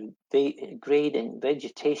up through grading,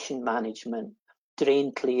 vegetation management,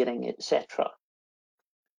 drain clearing, etc.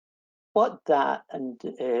 What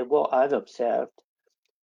I've observed,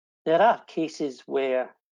 there are cases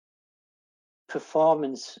where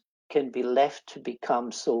performance can be left to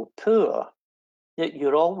become so poor that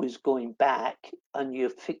you're always going back and you're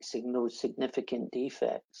fixing those significant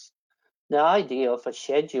defects. The idea of a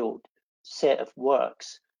scheduled set of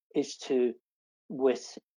works is to,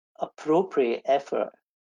 with appropriate effort,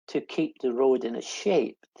 to keep the road in a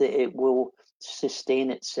shape that it will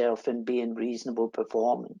sustain itself and be in reasonable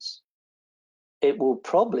performance. It will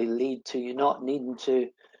probably lead to you not needing to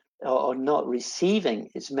or not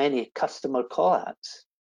receiving as many customer call-outs,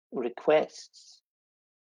 requests.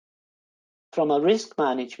 From a risk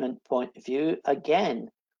management point of view,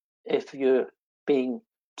 again, if you're being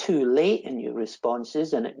too late in your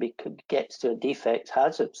responses and it gets to a defect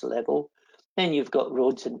hazards level, then you've got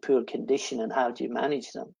roads in poor condition, and how do you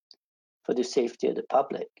manage them for the safety of the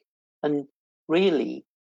public? And really,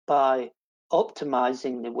 by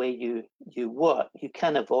optimizing the way you work, you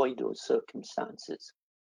can avoid those circumstances.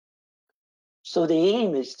 So the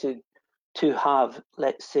aim is to have,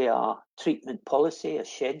 let's say, a treatment policy, a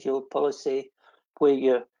scheduled policy, where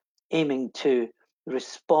you're aiming to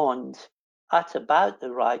respond at about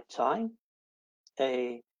the right time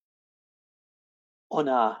on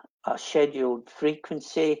a scheduled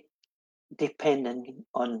frequency, depending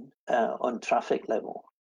on traffic level.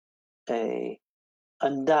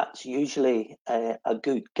 And that's usually a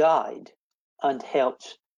good guide and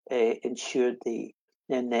helps ensure the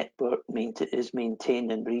network is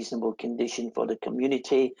maintained in reasonable condition for the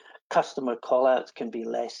community. Customer call-outs can be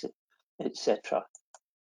less, etc.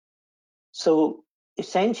 So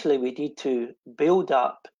essentially, we need to build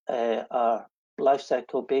up our life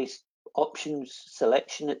cycle-based options,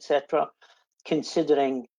 selection, etc.,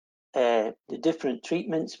 considering the different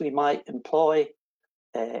treatments we might employ.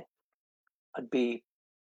 I'd be,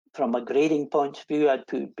 from a grading point of view, I'd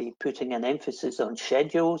be putting an emphasis on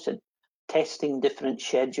schedules and testing different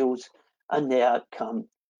schedules, and the outcome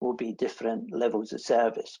will be different levels of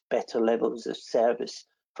service, better levels of service.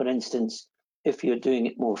 For instance, if you're doing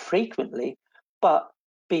it more frequently, but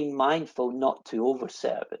being mindful not to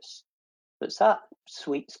over-service. It's that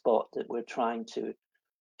sweet spot that we're trying to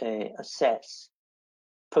assess.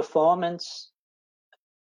 Performance,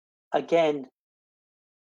 again,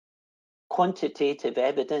 quantitative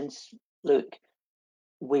evidence. Look,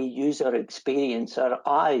 we use our experience, our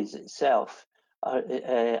eyes itself.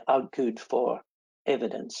 are good for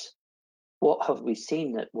evidence. What have we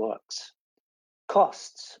seen that works?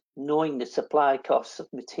 Costs, knowing the supply costs of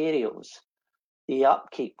materials, the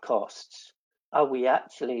upkeep costs. Are we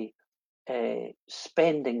actually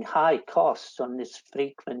spending high costs on this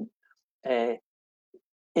frequent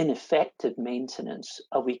ineffective maintenance?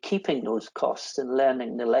 Are we keeping those costs and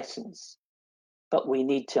learning the lessons? But we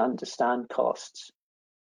need to understand costs.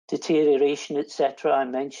 Deterioration, etc. I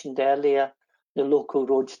mentioned earlier, the local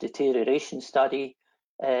roads deterioration study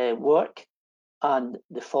work and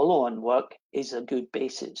the follow-on work is a good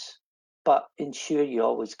basis, but ensure you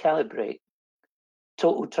always calibrate.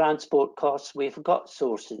 Total transport costs, we've got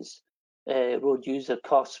sources. Road user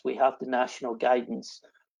costs, we have the national guidance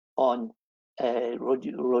on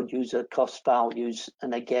road user cost values,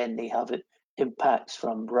 and again they have impacts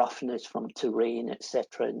from roughness, from terrain,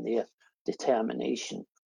 etc. in their determination.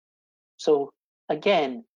 So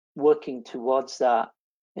again, working towards that,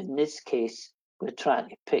 in this case, we're trying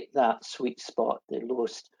to pick that sweet spot, the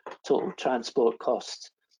lowest total transport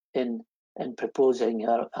costs in proposing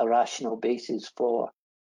a rational basis for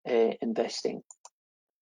investing.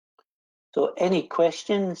 So any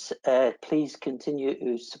questions, please continue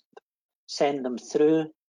to send them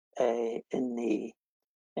through in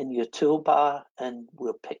your toolbar, and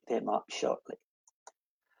we'll pick them up shortly.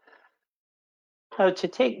 Now, to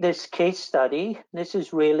take this case study, this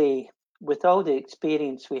is really, with all the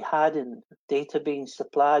experience we had in data being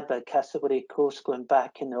supplied by Cassowary Coast going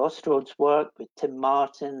back in the Austroads work with Tim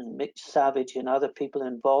Martin and Mitch Savage and other people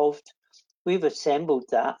involved, we've assembled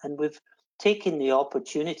that and we've taken the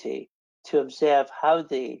opportunity to observe how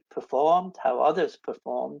they performed, how others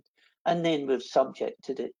performed, and then we've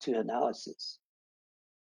subjected it to analysis.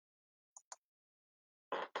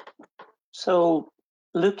 So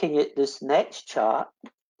looking at this next chart,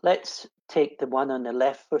 let's take the one on the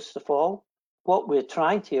left first of all. What we're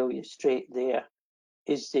trying to illustrate there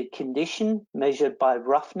is the condition measured by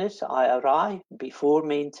roughness, IRI, before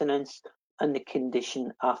maintenance, and the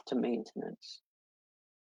condition after maintenance.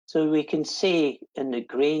 So we can see in the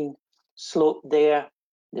green slope there,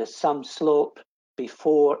 there's some slope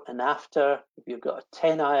before and after. If you've got a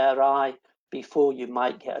 10 IRI before, you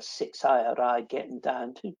might get a 6 IRI getting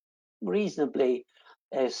down to reasonably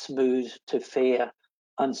smooth to fair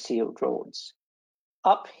unsealed roads.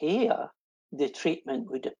 Up here, the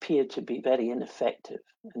treatment would appear to be very ineffective,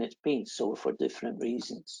 and it's been so for different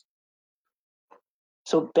reasons.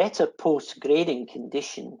 So better post-grading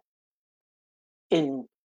condition in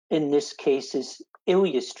this case is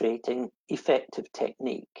illustrating effective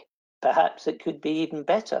technique. Perhaps it could be even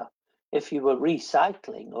better if you were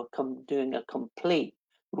recycling or doing a complete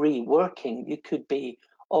reworking. You could be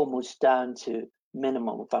almost down to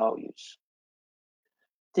minimal values.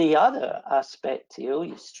 The other aspect to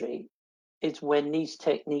illustrate is when these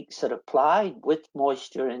techniques are applied with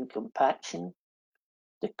moisture and compaction,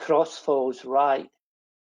 the crossfall's right,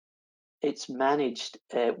 it's managed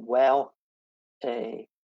well, then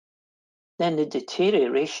the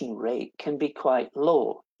deterioration rate can be quite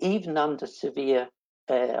low, even under severe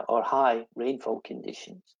or high rainfall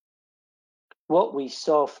conditions. What we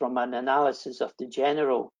saw from an analysis of the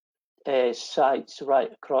general sites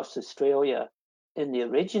right across Australia in the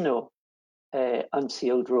original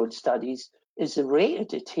unsealed road studies is the rate of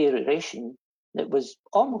deterioration that was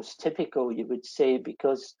almost typical, you would say,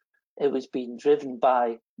 because it was being driven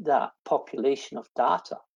by that population of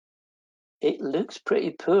data. It looks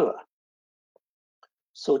pretty poor.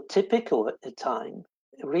 So typical at the time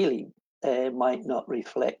really might not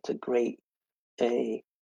reflect a great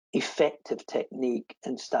effective technique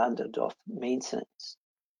and standard of maintenance.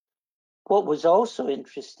 What was also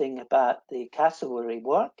interesting about the Cassowary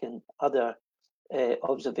work and other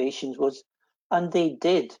observations was, and they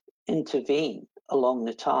did intervene along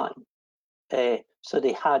the time. So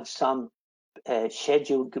they had some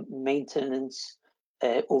scheduled maintenance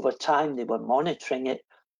over time. They were monitoring it,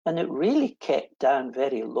 and it really kept down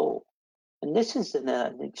very low. And this is in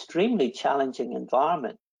an extremely challenging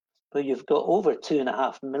environment where you've got over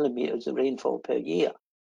 2.5 millimeters of rainfall per year,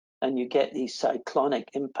 and you get these cyclonic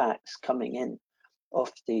impacts coming in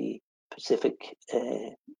off the Pacific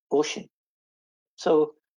Ocean.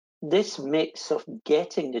 So this mix of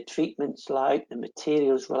getting the treatments right, the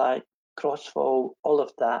materials right, crossfall, all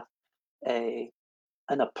of that,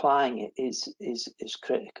 and applying it is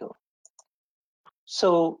critical.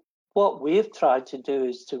 So what we've tried to do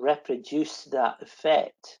is to reproduce that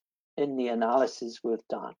effect in the analysis we've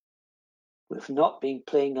done. We've not been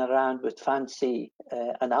playing around with fancy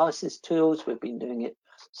analysis tools. We've been doing it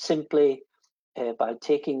simply by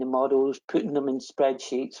taking the models, putting them in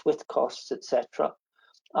spreadsheets with costs, etc.,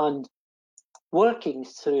 and working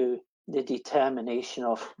through the determination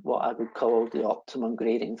of what I would call the optimum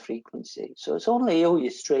grading frequency. So it's only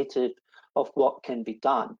illustrative of what can be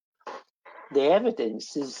done. The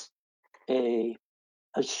evidence is,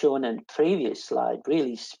 as shown in the previous slide,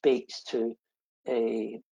 really speaks to,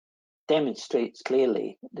 demonstrates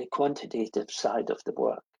clearly the quantitative side of the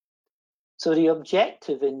work. So the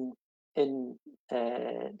objective in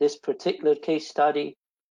this particular case study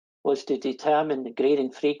was to determine the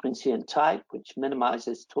grading frequency and type, which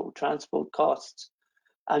minimizes total transport costs,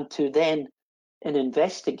 and to then, in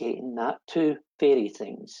investigating that, to vary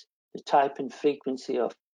things. The type and frequency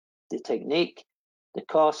of the technique, the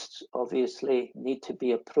costs obviously need to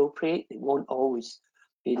be appropriate. They won't always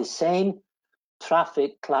be the same.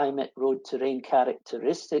 Traffic, climate, road terrain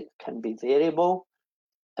characteristics can be variable.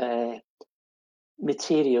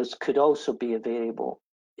 Materials could also be a variable.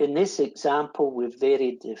 In this example, we've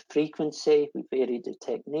varied the frequency, we've varied the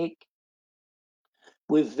technique,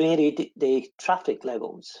 we've varied the traffic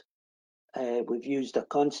levels. We've used a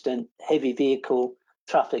constant heavy vehicle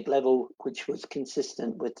traffic level, which was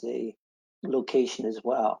consistent with the location as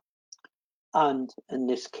well. And in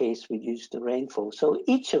this case, we used the rainfall. So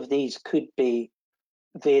each of these could be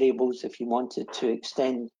variables if you wanted to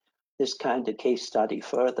extend this kind of case study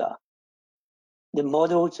further. The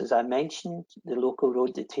models, as I mentioned, the local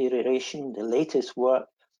road deterioration, the latest work,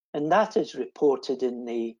 and that is reported in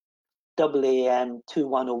the AAM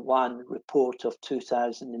 2101 report of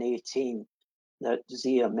 2018 that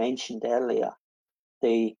Zia mentioned earlier.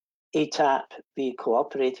 The ATAP vehicle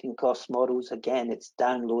operating cost models, again, it's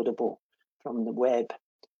downloadable from the web,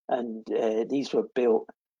 and these were built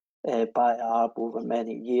by ARB over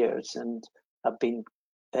many years and have been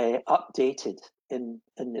updated in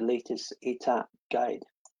the latest ATAP guide.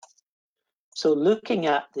 So looking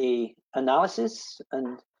at the analysis,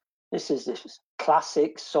 and this is the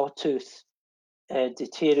classic sawtooth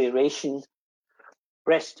deterioration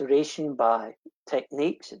restoration by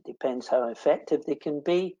techniques. It depends how effective they can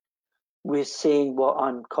be. We're seeing what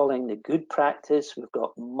I'm calling the good practice. We've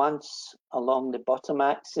got months along the bottom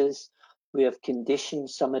axis. We have condition,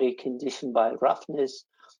 summary condition by roughness.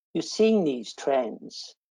 You're seeing these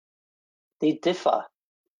trends. They differ.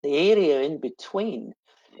 The area in between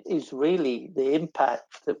is really the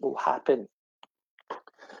impact that will happen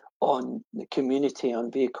on the community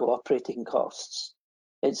on vehicle operating costs.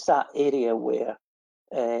 It's that area where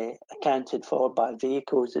accounted for by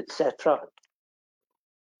vehicles, etc.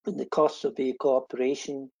 And the costs of vehicle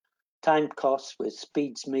operation, time costs with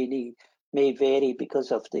speeds may vary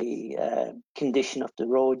because of the condition of the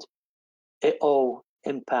road. It all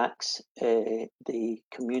impacts the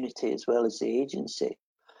community as well as the agency.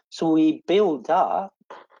 So we build up,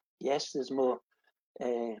 yes, there's more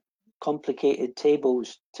complicated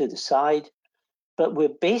tables to the side, but we're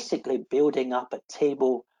basically building up a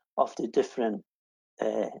table of the different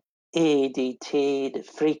AADT, the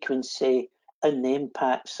frequency, and the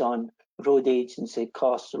impacts on road agency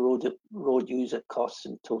costs, road user costs,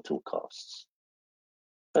 and total costs.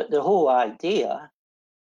 But the whole idea,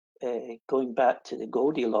 going back to the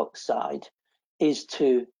Goldilocks side, is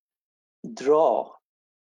to draw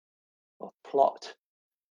or plot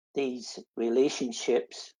these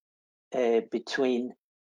relationships between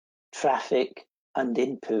traffic and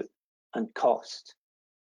input and cost.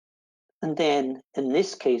 And then in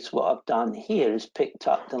this case, what I've done here is picked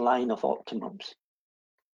up the line of optimums.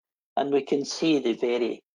 And we can see they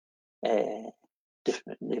vary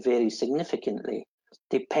significantly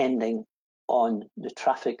depending on the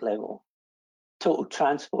traffic level. Total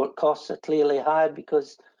transport costs are clearly higher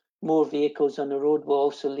because more vehicles on the road will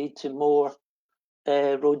also lead to more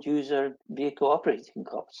road user vehicle operating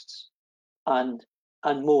costs, and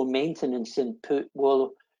more maintenance input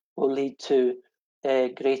will lead to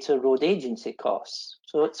greater road agency costs.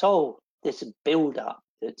 So it's all this build up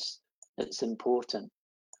that's important.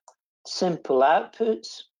 Simple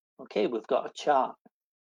outputs. Okay, we've got a chart.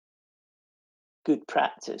 Good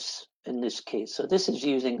practice in this case. So this is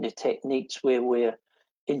using the techniques where we're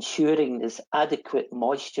ensuring there's adequate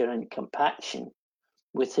moisture and compaction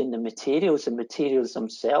within the materials. The materials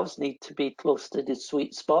themselves need to be close to the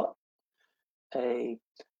sweet spot.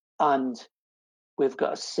 And we've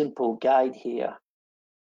got a simple guide here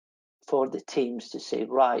for the teams to say,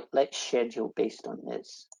 right, let's schedule based on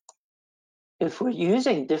this. If we're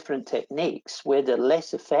using different techniques where they're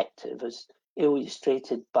less effective, as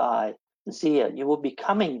illustrated by Zia, you will be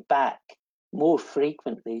coming back more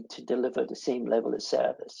frequently to deliver the same level of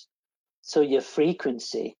service. So your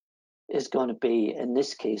frequency is going to be, in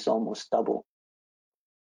this case, almost double.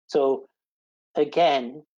 So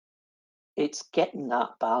again, it's getting that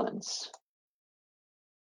balance.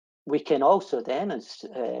 we can also then, as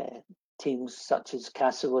teams such as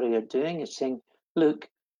Cassowary are doing, is saying, look,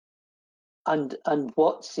 and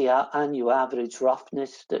what's the annual average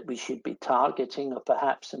roughness that we should be targeting, or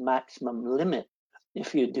perhaps a maximum limit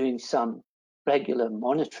if you're doing some regular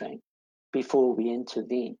monitoring before we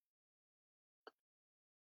intervene.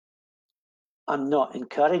 I'm not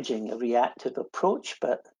encouraging a reactive approach,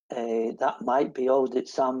 but that might be all that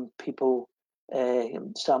some people,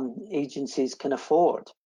 some agencies can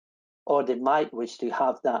afford, or they might wish to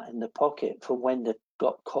have that in the pocket for when they've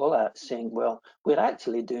got call-outs saying, well, we're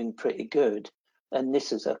actually doing pretty good, and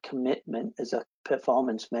this is a commitment, as a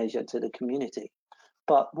performance measure to the community.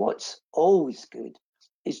 But what's always good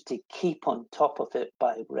is to keep on top of it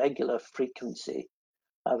by a regular frequency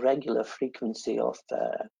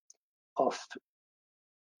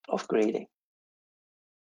of grading.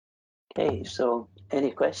 Okay, so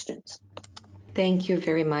any questions? Thank you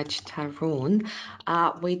very much, Tarun.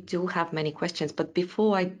 We do have many questions, but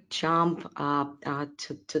before I jump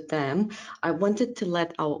to them, I wanted to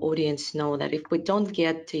let our audience know that if we don't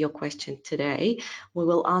get to your question today, we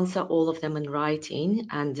will answer all of them in writing,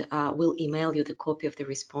 and we'll email you the copy of the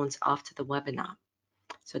response after the webinar.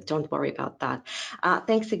 So don't worry about that.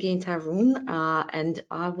 Thanks again, Tarun. And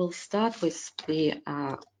I will start with the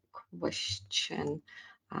question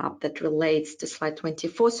that relates to slide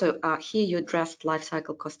 24. So here you addressed life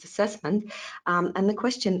cycle cost assessment. And the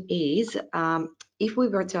question is, if we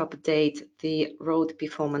were to update the road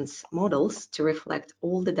performance models to reflect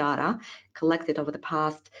all the data collected over the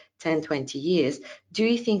past 10, 20 years, do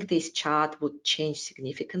you think this chart would change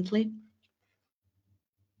significantly?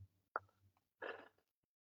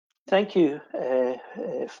 Thank you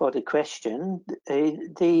for the question.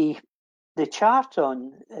 The chart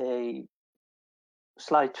on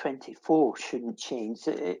slide 24 shouldn't change.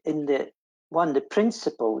 In the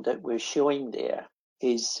principle that we're showing there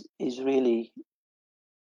is really,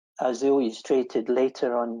 as illustrated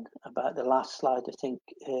later on about the last slide, I think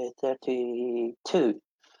 32,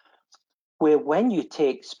 where when you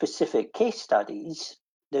take specific case studies,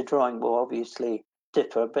 the drawing will obviously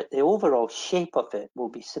differ, but the overall shape of it will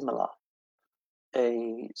be similar.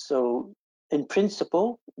 So in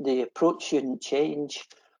principle, the approach shouldn't change.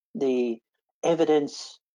 The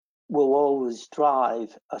evidence will always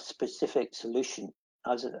drive a specific solution,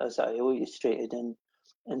 as I illustrated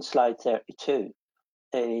in slide 32.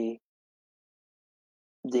 The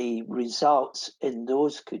results in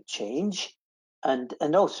those could change, and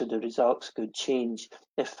also the results could change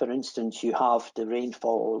if, for instance, you have the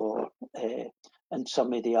rainfall or and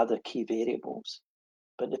some of the other key variables.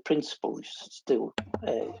 But the principles still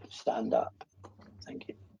stand up. Thank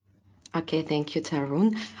you. Okay, thank you,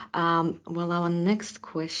 Tarun. Well, our next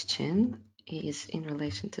question is in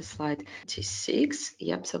relation to slide 26.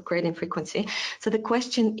 Yep, so grading frequency. So the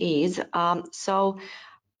question is, so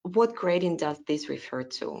what grading does this refer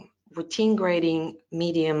to? Routine grading,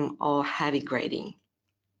 medium, or heavy grading?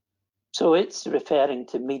 So it's referring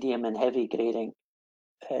to medium and heavy grading,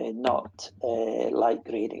 not light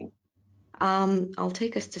grading. I'll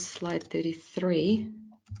take us to slide 33.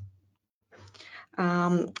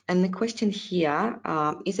 And the question here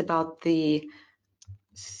is about the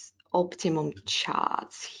optimum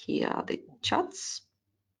charts here, the charts.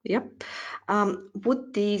 Yep.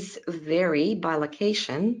 Would these vary by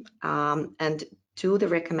location, and do the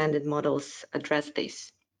recommended models address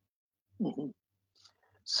this? Mm-hmm.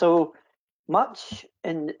 So much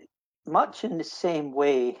in the same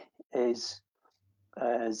way as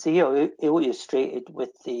Zia illustrated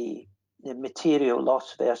with the material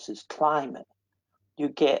loss versus climate, you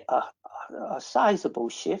get a sizable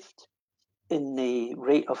shift in the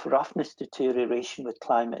rate of roughness deterioration with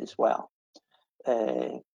climate as well.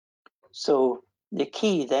 So the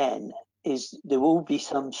key then is there will be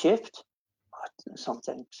some shift,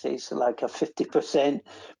 something says like a 50%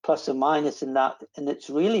 plus or minus in that, and it's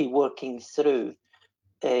really working through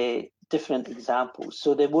different examples.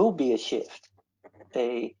 So there will be a shift.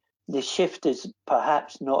 The shift is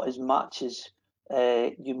perhaps not as much as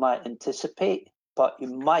you might anticipate, but you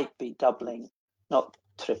might be doubling, not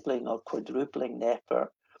tripling or quadrupling the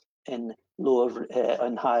effort in lower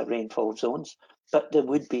and higher rainfall zones, but there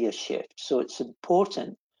would be a shift. So it's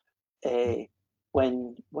important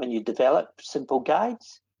when you develop simple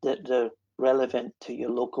guides that they're relevant to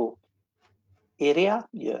your local area,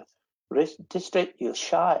 your district, your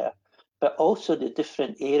shire, but also the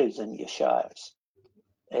different areas in your shires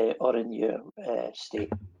or in your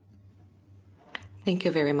state. Thank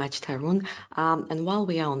you very much, Tarun. And while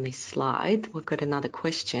we are on this slide, we've got another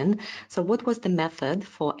question. So what was the method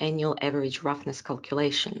for annual average roughness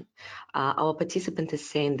calculation? Our participant is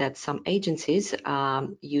saying that some agencies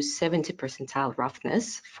use 70 percentile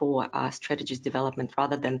roughness for strategies development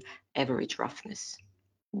rather than average roughness.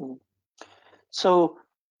 So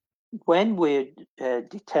when we're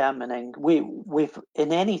determining, we've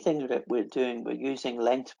in anything that we're doing, we're using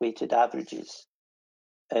length-weighted averages.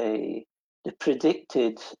 The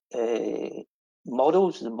predicted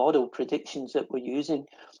models, the model predictions that we're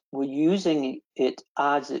using it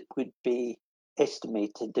as it would be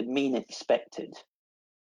estimated, the mean expected.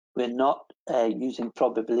 We're not using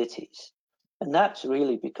probabilities. And that's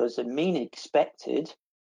really because the mean expected,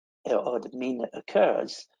 or the mean that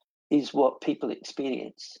occurs, is what people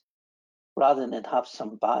experience, rather than have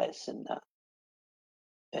some bias in that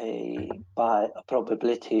by a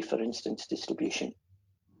probability, for instance, distribution.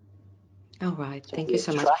 All right, So thank you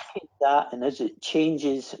so much. Tracking that, and as it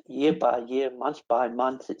changes year by year, month by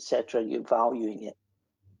month, etc., you're valuing it.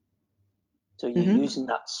 So you're using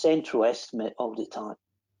that central estimate all the time.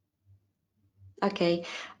 Okay,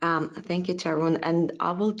 thank you, Tarun. And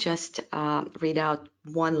I will just read out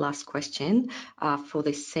one last question for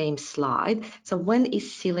the same slide. So when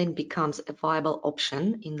is sealing becomes a viable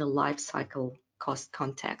option in the life cycle cost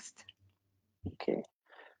context? Okay.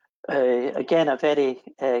 Again, a very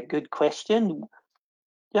good question.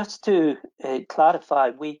 Just to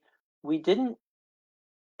clarify, we didn't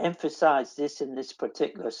emphasize this in this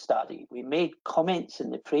particular study. We made comments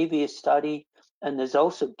in the previous study, and there's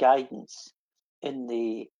also guidance in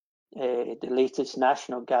the latest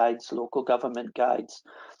national guides, local government guides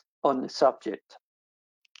on the subject.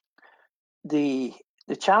 The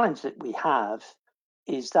challenge that we have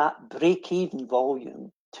is that break-even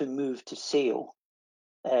volume to move to sale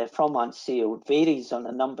from unsealed varies on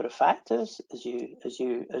a number of factors, as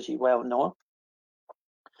you well know.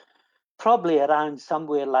 Probably around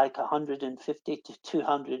somewhere like 150 to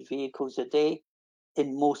 200 vehicles a day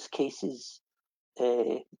in most cases,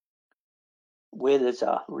 where there's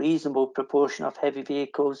a reasonable proportion of heavy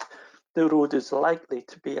vehicles, the road is likely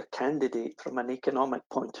to be a candidate from an economic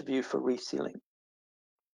point of view for resealing.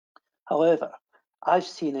 However, I've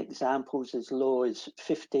seen examples as low as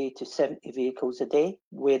 50 to 70 vehicles a day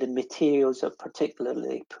where the materials are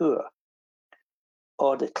particularly poor,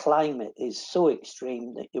 or the climate is so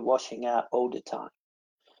extreme that you're washing out all the time.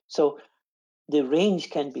 So the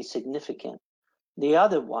range can be significant. The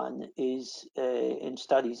other one is in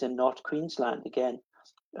studies in North Queensland again,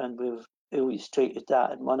 and we've illustrated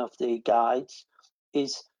that in one of the guides,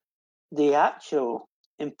 is the actual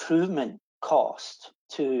improvement cost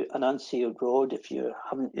to an unsealed road if you're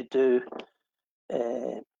having to do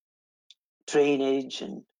drainage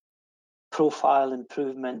and profile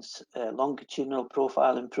improvements, longitudinal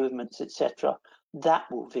profile improvements, etc.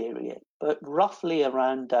 That will vary it, but roughly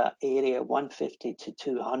around that area, 150 to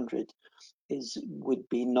 200 would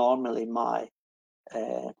be normally my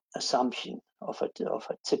assumption of a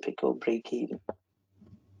typical break-even.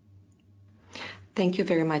 Thank you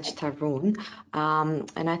very much, Tarun.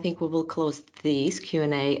 And I think we will close this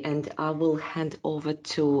Q&A, and I will hand over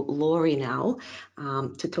to Laurie now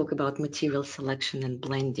to talk about material selection and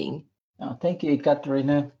blending. Thank you,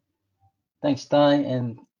 Katerina. Thanks, Ty,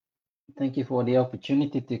 and thank you for the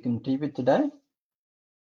opportunity to contribute today.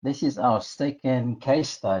 This is our second case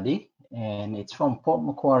study, and it's from Port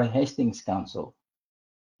Macquarie Hastings Council.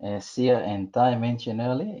 As Sia and Ty mentioned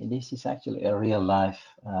earlier, this is actually a real life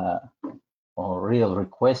or real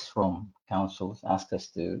request from councils, ask us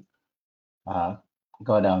to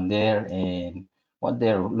go down there, and what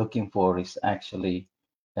they're looking for is actually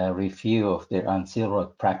a review of their unsealed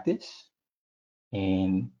road practice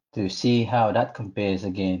and to see how that compares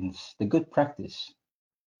against the good practice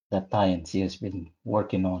that Ty and Sia has been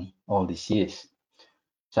working on all these years.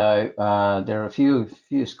 So there are a few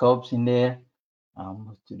scopes in there.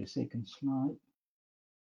 Move to the second slide.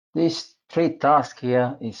 These three tasks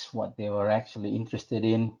here is what they were actually interested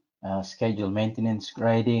in: schedule maintenance,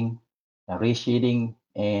 grading, resheeting,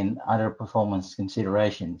 and other performance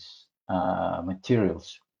considerations,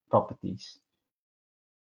 materials, properties.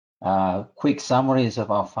 Quick summaries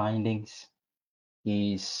of our findings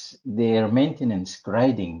is their maintenance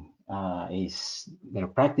grading their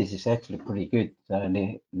practice is actually pretty good. So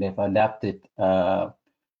they've adapted a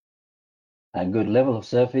good level of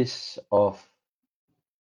surface of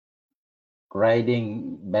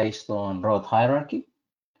grading based on road hierarchy.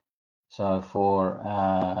 So for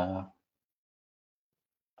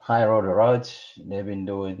higher order roads, they've been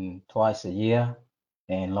doing twice a year,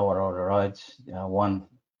 and lower order roads, one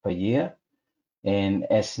per year. and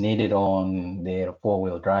as needed on their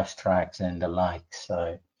four-wheel drive tracks and the like.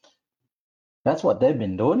 So that's what they've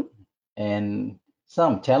been doing. And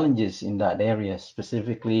some challenges in that area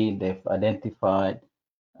specifically, they've identified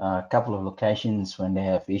a couple of locations when they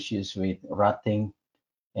have issues with rutting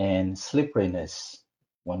and slipperiness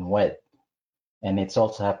when wet. And it's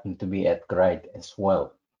also happened to be at grade as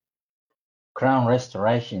well. Crown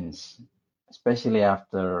restorations, especially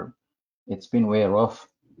after it's been wear off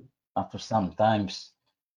after some times,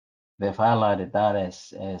 they've highlighted that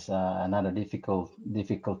as another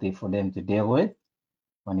difficulty for them to deal with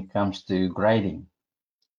when it comes to grading.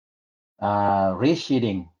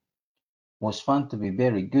 Resheeting was found to be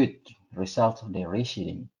very good result of the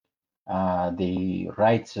resheeting. The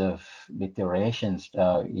rates of deteriorations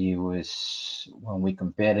it was, when we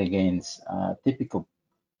compared against typical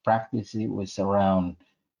practice, it was around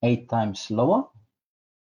 8 times lower.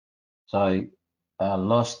 So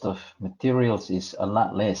loss of materials is a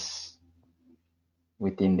lot less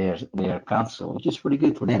within their council, which is pretty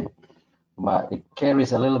good for them. But it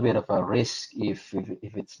carries a little bit of a risk if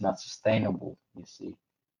it's not sustainable, you see,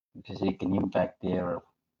 because it can impact their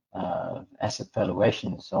asset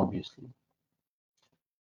valuations, obviously.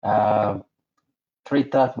 Three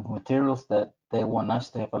types of materials that they want us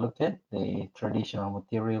to have a look at: the traditional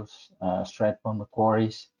materials straight from the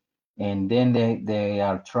quarries, and then they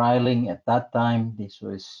are trialing at that time. This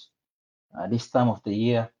was this time of the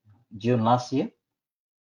year, June last year.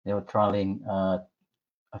 They were trialing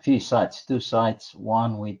a few sites, 2 sites,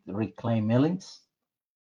 one with reclaimed millings,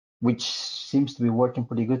 which seems to be working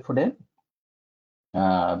pretty good for them,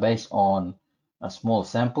 based on a small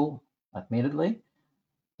sample, admittedly,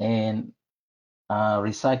 and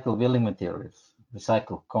recycled building materials,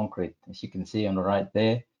 recycled concrete, as you can see on the right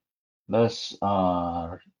there. Those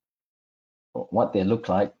are what they look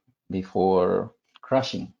like before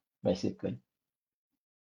crushing, basically.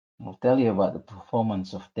 I'll tell you about the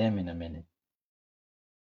performance of them in a minute.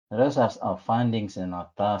 Those are our findings and our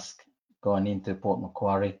task going into Port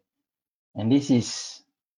Macquarie. And this is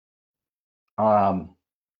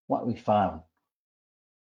what we found.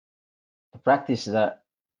 The practice that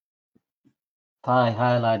Ty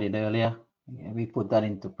highlighted earlier, we put that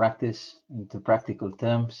into practice, into practical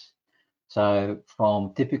terms. So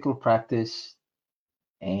from typical practice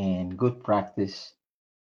and good practice,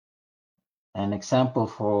 an example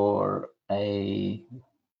for a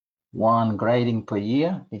 1 grading per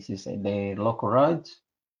year, this is the local roads.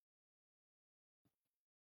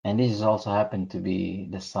 And this has also happened to be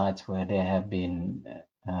the sites where they have been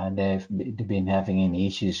they've been having any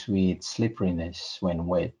issues with slipperiness when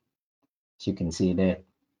wet, as you can see there.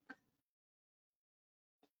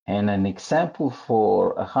 And an example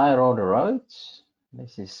for a higher order roads,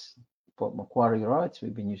 this is Port Macquarie roads.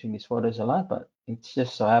 We've been using these photos a lot, but it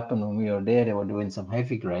just so happened when we were there, they were doing some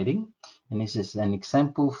heavy grading. And this is an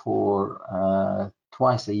example for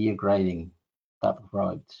twice a year grading type of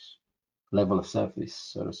roads, level of surface,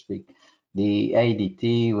 so to speak. The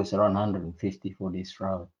ADT was around 150 for this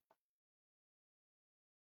road.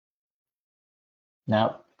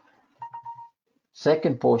 Now,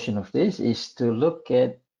 second portion of this is to look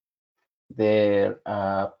at their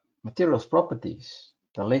materials properties,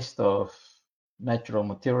 the list of natural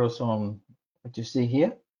materials on what you see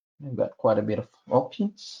here. We've got quite a bit of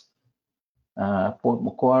options. Port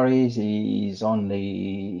Macquarie is on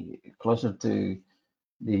the closer to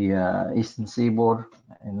the eastern seaboard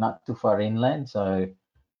and not too far inland, so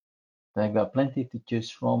they've got plenty to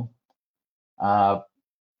choose from.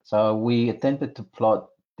 So we attempted to plot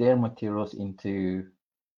their materials into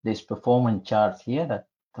this performance chart here that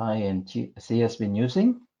Ty and C has been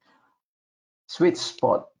using. Sweet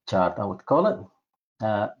spot chart, I would call it.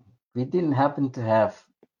 We didn't happen to have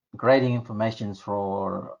grading information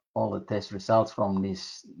for all the test results from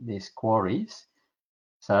these quarries.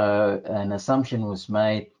 So an assumption was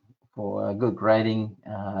made for a good grading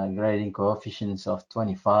coefficients of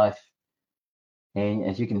 25. And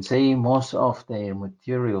as you can see, most of their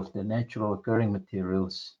materials, the natural occurring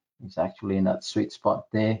materials, is actually in that sweet spot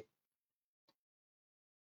there.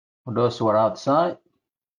 For those who are outside,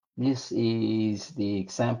 this is the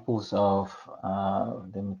examples of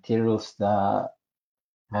the materials that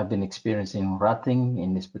have been experiencing rutting.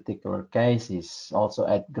 In this particular case, is also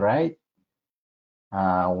at grade.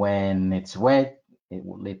 When it's wet, it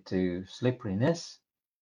will lead to slipperiness.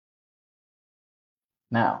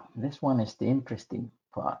 Now, this one is the interesting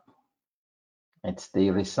part. It's the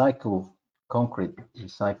recycled concrete,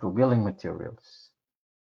 recycled building materials.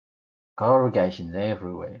 Corrugations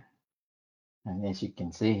everywhere. And as you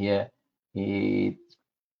can see here, it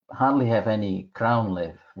hardly have any crown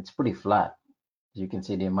left. It's pretty flat. You can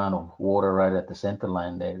see the amount of water right at the center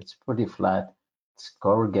line there. It's pretty flat. It's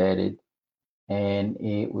corrugated, and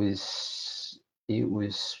it was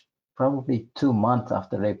probably 2 months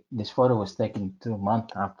after this photo was taken. 2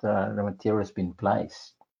 months after the material has been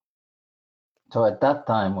placed. So at that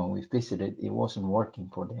time when we visited, it wasn't working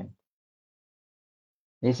for them.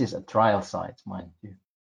 This is a trial site, mind you.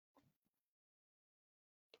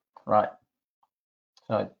 Right.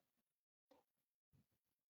 So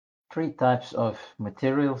 3 types of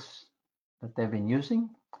materials that they've been using.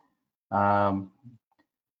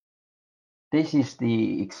 This is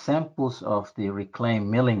the examples of the reclaimed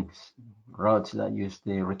millings rods that use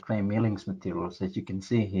the reclaimed millings materials. As you can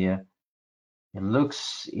see here, it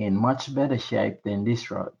looks in much better shape than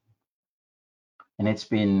this rod, and it's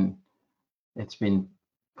been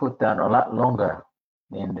put down a lot longer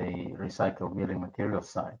than the recycled building material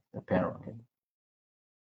side, apparently.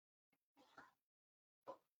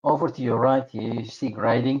 Over to your right here, you see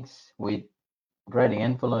gradings with grading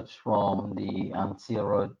envelopes from the unsealed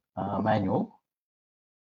rod manual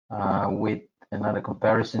with another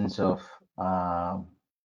comparisons of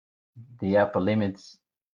the upper limits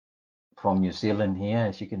from New Zealand here,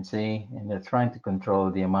 as you can see, and they're trying to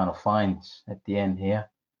control the amount of fines at the end here,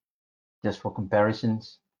 just for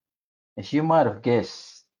comparisons. As you might have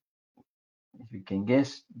guessed, if you can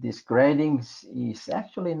guess, this gradings is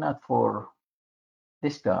actually not for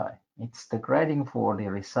this guy. It's the grading for the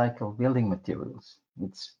recycled building materials.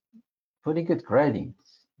 It's pretty good gradings,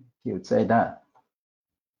 you would say that.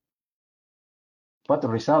 But the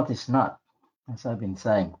result is not, as I've been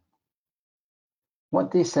saying.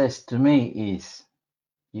 What this says to me is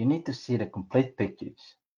you need to see the complete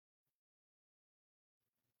pictures.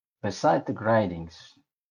 Beside the gradings,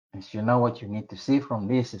 as you know, what you need to see from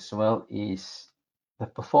this as well is the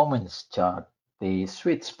performance chart, the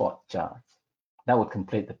sweet spot chart. That would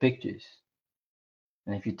complete the pictures.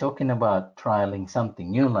 And if you're talking about trialing something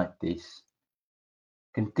new like this,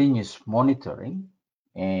 continuous monitoring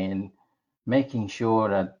and making sure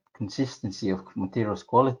that consistency of materials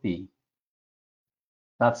quality,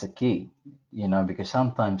 that's a key, you know, because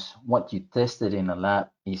sometimes what you tested in a lab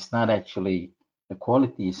is not actually, the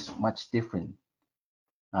quality is much different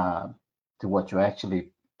to what you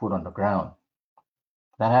actually put on the ground.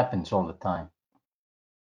 That happens all the time.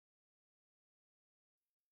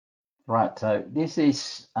 Right, so this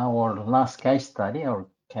is our last case study, our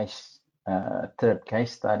third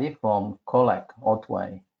case study from Colac,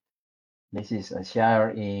 Otway. This is a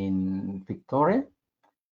shire in Victoria.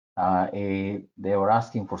 They were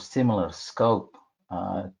asking for similar scope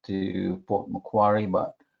to Port Macquarie,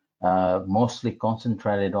 but mostly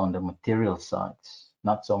concentrated on the material sides,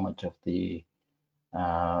 not so much of the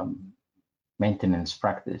maintenance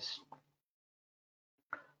practice.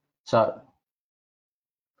 So,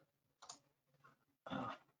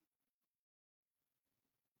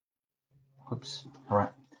 oops, all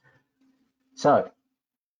right. So,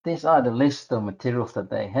 these are the list of materials that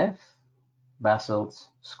they have: basalts,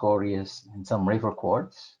 scorias, and some river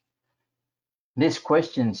quartz. These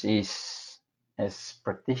questions is, as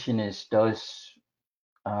practitioners, those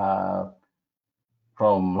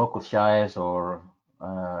from local shires or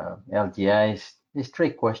LGAs, these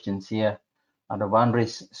 3 questions here: are the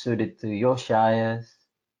boundaries suited to your shires?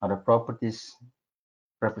 Are the properties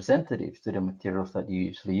representative to the materials that you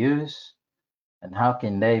usually use? And how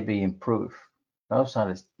can they be improved? Those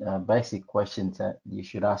are the basic questions that you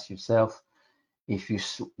should ask yourself if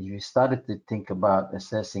you started to think about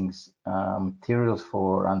assessing materials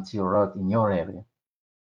for unsealed rod in your area.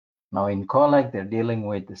 Now in Colac, they're dealing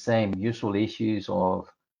with the same usual issues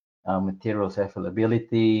of materials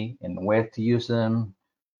availability and where to use them,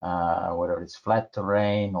 whether it's flat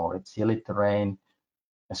terrain or it's hilly terrain,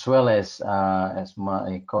 as well as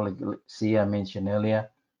my colleague Sia mentioned earlier,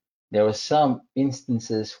 there were some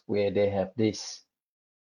instances where they have this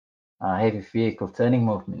heavy vehicle turning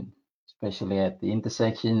movement, especially at the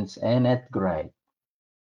intersections and at grade,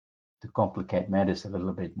 to complicate matters a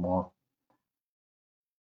little bit more.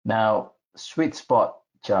 Now, sweet spot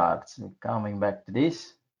charts, coming back to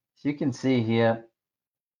this, as you can see here,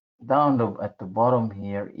 down at the bottom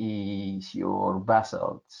here is your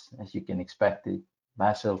basalts. As you can expect it,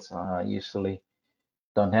 basalts usually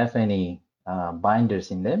don't have any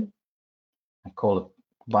binders in them. I call it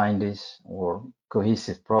binders or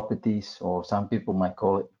cohesive properties, or some people might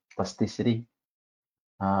call it plasticity.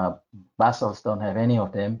 Basalts don't have any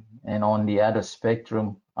of them. And on the other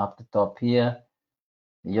spectrum up the top here,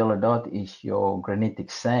 the yellow dot is your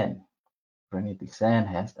granitic sand. Granitic sand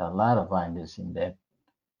has a lot of binders in there.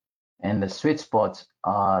 And the sweet spots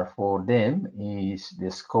are for them is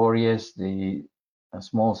the scorias, the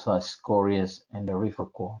small size scories, and the river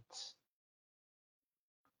quartz.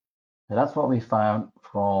 So that's what we found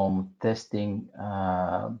from testing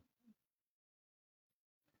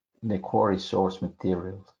the quarry source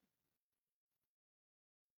materials.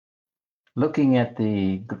 Looking at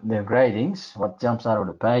the gradings, what jumps out of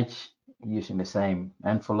the page using the same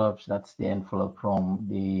envelopes, that's the envelope from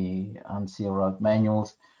the Unsealed Road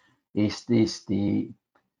manuals, is this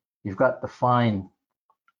you've got the fine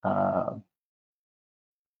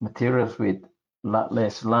materials with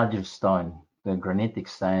less larger stone, the granitic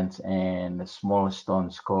sands, and the smaller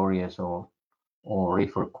stone scories or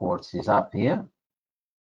river quartz is up here.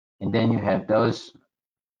 And then you have those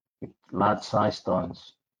large size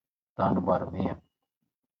stones down the bottom here.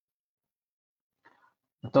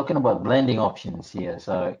 We're talking about blending options here.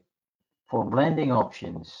 So for blending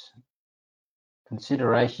options,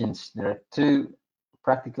 considerations, there are two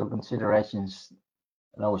practical considerations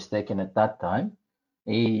that I was taken at that time.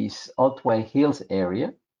 Is Otway Hills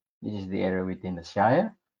area. This is the area within the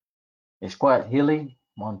Shire. It's quite hilly,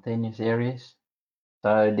 mountainous areas.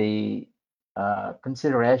 So the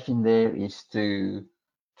consideration there is to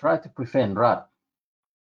try to prevent rut.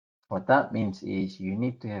 What that means is you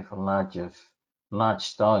need to have a large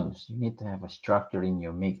stones. You need to have a structure in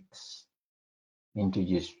your mix.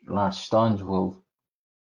 Introduce large stones will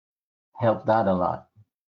help that a lot.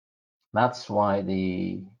 That's why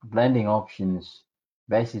the blending options,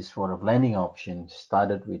 basis for the blending options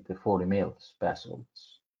started with the 40 mils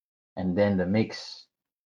basalts. And then the mix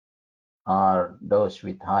are those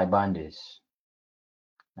with high binders.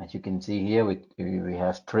 As you can see here, we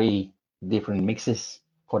have 3 different mixes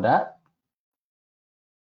for that.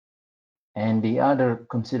 And the other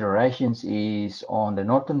considerations is on the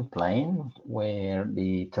northern plain where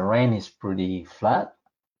the terrain is pretty flat.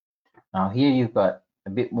 Now here you've got a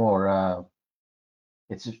bit more,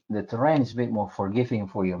 the terrain is a bit more forgiving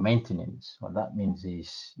for your maintenance. What that means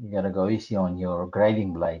is you gotta go easy on your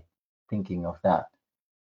grading blade, thinking of that.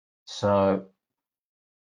 So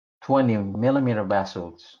 20 millimeter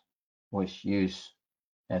basalts was used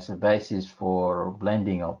as a basis for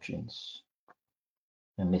blending options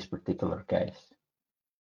in this particular case.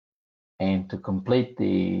 And to complete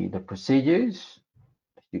the procedures,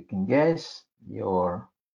 you can guess your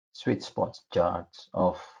sweet spot charts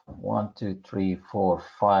of 1, 2, 3, 4,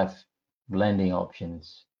 5 blending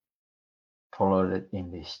options followed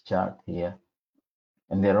in this chart here.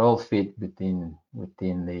 And they're all fit within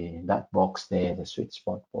that box there, the sweet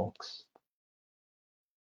spot box.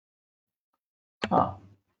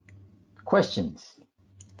 Questions?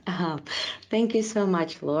 Thank you so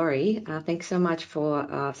much, Laurie. Thanks so much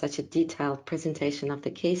for such a detailed presentation of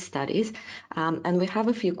the case studies. And we have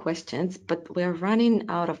a few questions, but we're running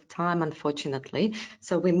out of time, unfortunately,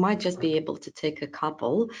 so we might just be able to take a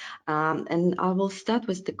couple. And I will start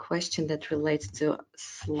with the question that relates to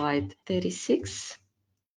slide 36.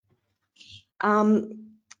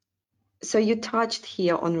 So you touched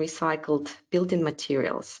here on recycled building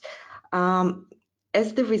materials.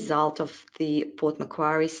 As the result of the Port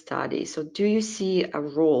Macquarie study, so do you see a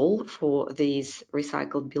role for these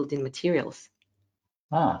recycled building materials?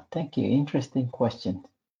 Thank you. Interesting question.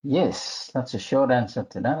 Yes, that's a short answer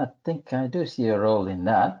to that. I think I do see a role in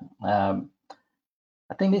that.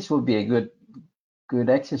 I think this will be a good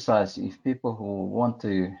exercise if people who want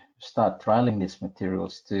to start trialing these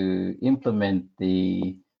materials to implement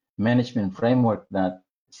the management framework that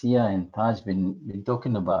Sia and Taj been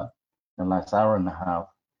talking about the last hour and a half.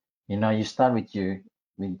 You know, you start with your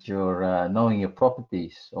knowing your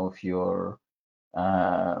properties of your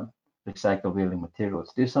recycled building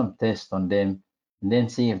materials. Do some tests on them, and then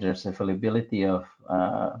see if there's availability of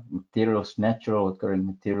materials, natural occurring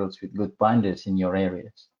materials with good binders in your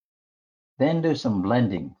areas. Then do some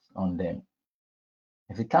blending on them.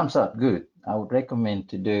 If it comes out good, I would recommend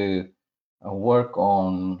to do a work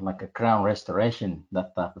on like a crown restoration,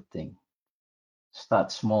 that type of thing.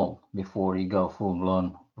 Start small before you go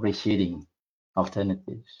full-blown resheeting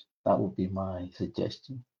alternatives. That would be my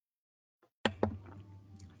suggestion.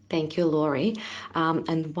 Thank you, Laurie.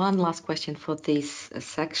 And one last question for this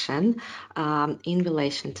section in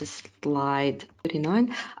relation to slide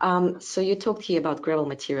 39. So you talked here about gravel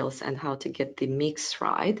materials and how to get the mix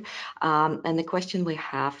right. And the question we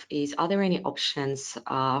have is, are there any options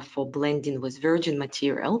for blending with virgin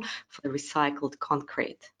material for the recycled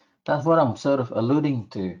concrete? That's what I'm sort of alluding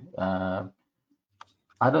to.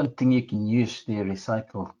 I don't think you can use the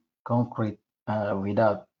recycled concrete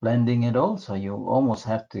without blending it all. So you almost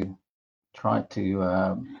have to try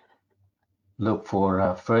to look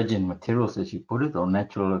for virgin materials, as you put it, or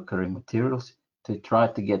natural occurring materials to try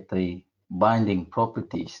to get the binding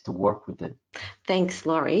properties to work with it. Thanks,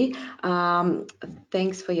 Laurie.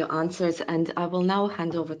 Thanks for your answers, and I will now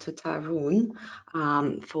hand over to Tarun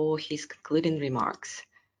for his concluding remarks.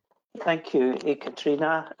 Thank you,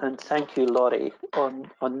 Ekaterina, and thank you, Laurie,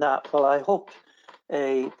 on that. Well, I hope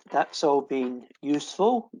that's all been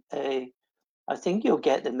useful. I think you'll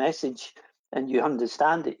get the message and you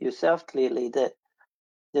understand it yourself clearly that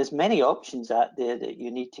there's many options out there that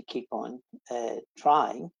you need to keep on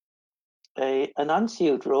trying. And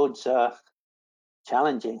unsealed roads are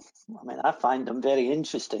challenging. I mean, I find them very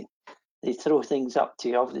interesting. They throw things up to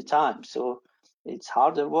you all the time, so it's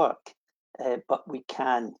harder work, but we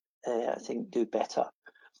can, I think, do better.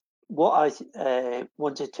 What I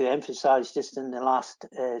wanted to emphasize just in the last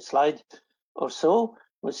slide or so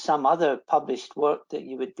was some other published work that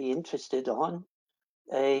you would be interested on.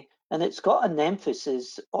 And it's got an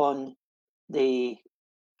emphasis on the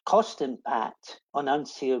cost impact on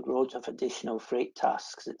unsealed roads of additional freight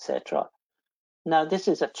tasks, etc. Now, this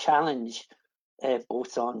is a challenge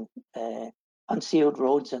both on unsealed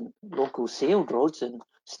roads and local sealed roads and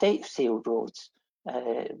state sealed roads,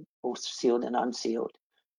 both sealed and unsealed,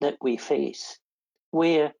 that we face,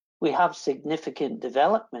 where we have significant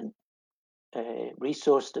development,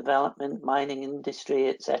 resource development, mining industry,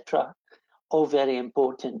 etc., all very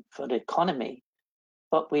important for the economy.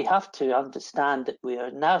 But we have to understand that we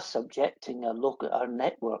are now subjecting our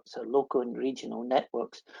networks, our local and regional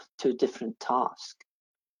networks, to a different task.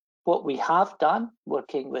 What we have done,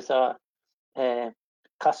 working with our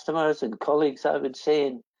customers and colleagues, I would say,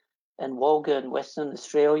 in Walga and Western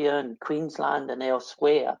Australia and Queensland and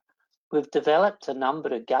elsewhere, we've developed a number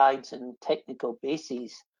of guides and technical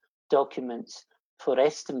bases documents for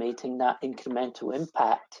estimating that incremental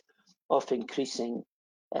impact of increasing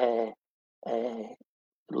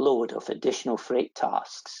load of additional freight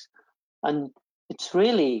tasks. And it's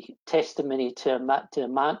really testimony to the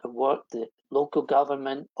amount of work that local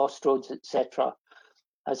government, Austroads, etc.,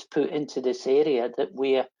 has put into this area, that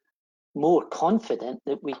we're more confident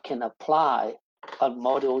that we can apply our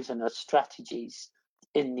models and our strategies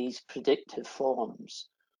in these predictive forms.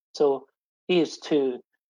 So here's two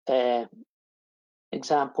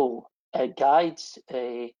example guides.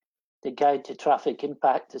 The Guide to Traffic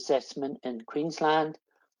Impact Assessment in Queensland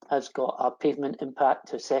has got a pavement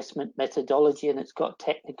impact assessment methodology, and it's got a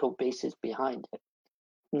technical basis behind it.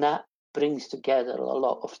 And that brings together a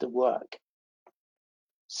lot of the work.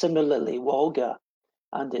 Similarly, Walga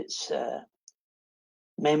and its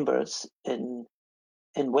members in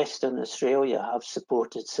Western Australia have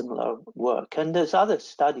supported similar work. And there's other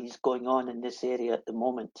studies going on in this area at the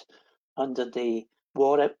moment under the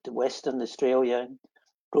WARIP, the Western Australia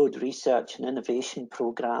Road Research and Innovation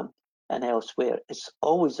Programme, and elsewhere. It's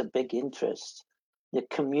always a big interest. The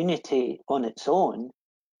community on its own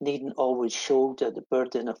needn't always shoulder the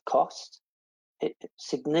burden of cost.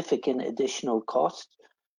 Significant additional cost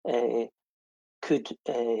will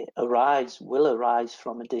arise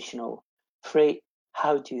from additional freight.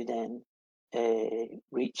 How do you then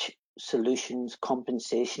reach solutions,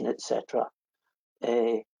 compensation, etc.,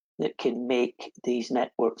 that can make these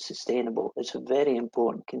networks sustainable? It's a very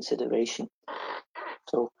important consideration.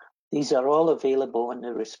 So these are all available on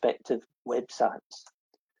the respective websites.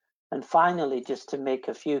 And finally, just to make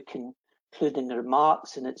a few concluding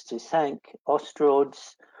remarks, and it's to thank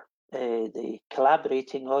Austroads, the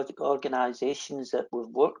collaborating organisations that we've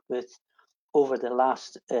worked with over the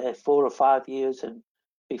last 4 or 5 years and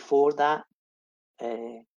before that.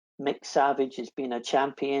 Mick Savage has been a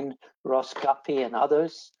champion, Ross Guppy and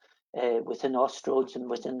others within Austroads and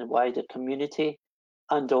within the wider community,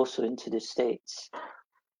 and also into the States.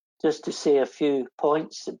 Just to say a few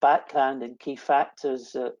points, the background and key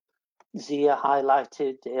factors that Zia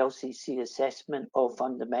highlighted, the LCC assessment, all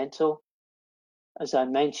fundamental. As I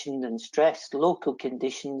mentioned and stressed, local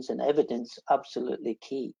conditions and evidence absolutely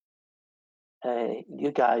key.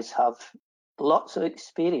 You guys have lots of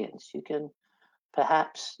experience. You can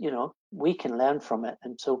perhaps, we can learn from it,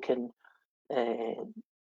 and so can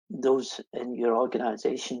those in your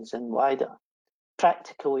organizations and wider.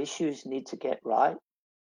 Practical issues need to get right.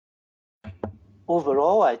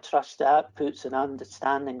 Overall, I trust the outputs and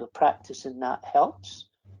understanding of practice in that helps.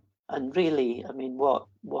 And really, I mean, what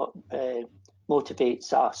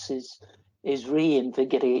motivates us is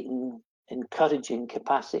reinvigorating, encouraging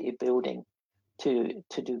capacity building to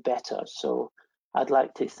do better. So I'd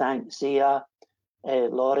like to thank Zia,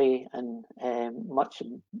 Laurie, and much of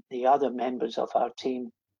the other members of our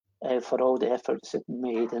team for all the efforts they've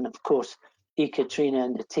made, and of course Ekaterina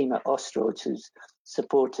and the team at Austroads who's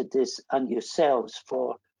supported this, and yourselves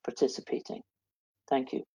for participating.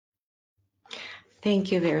 Thank you.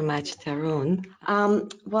 Thank you very much, Tarun.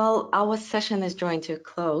 Well, our session is drawing to a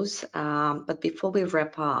close, but before we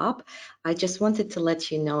wrap up, I just wanted to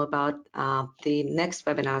let you know about the next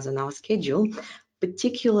webinars on our schedule.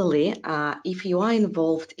 Particularly, if you are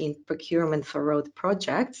involved in procurement for road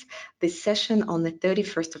projects, the session on the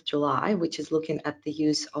 31st of July, which is looking at the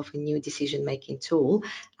use of a new decision-making tool,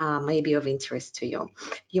 may be of interest to you.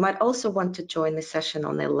 You might also want to join the session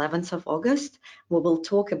on the 11th of August. We will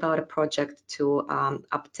talk about a project to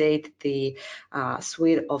update the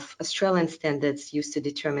suite of Australian standards used to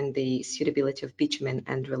determine the suitability of bitumen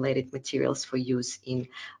and related materials for use in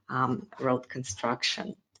road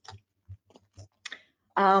construction.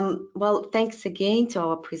 Well, thanks again to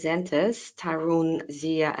our presenters, Tarun,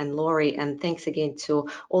 Zia, and Laurie, and thanks again to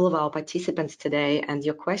all of our participants today and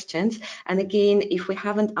your questions. And again, if we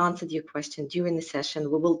haven't answered your question during the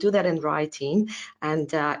session, we will do that in writing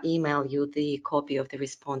and email you the copy of the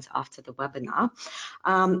response after the webinar.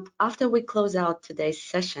 After we close out today's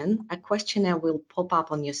session, a questionnaire will pop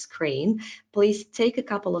up on your screen. Please take a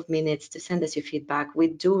couple of minutes to send us your feedback. We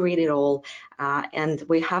do read it all, and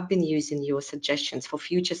we have been using your suggestions for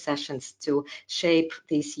future sessions to shape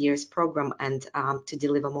this year's program and to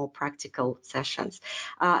deliver more practical sessions.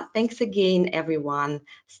 Thanks again, everyone.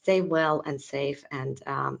 Stay well and safe, and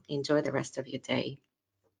enjoy the rest of your day.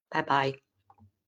 Bye-bye.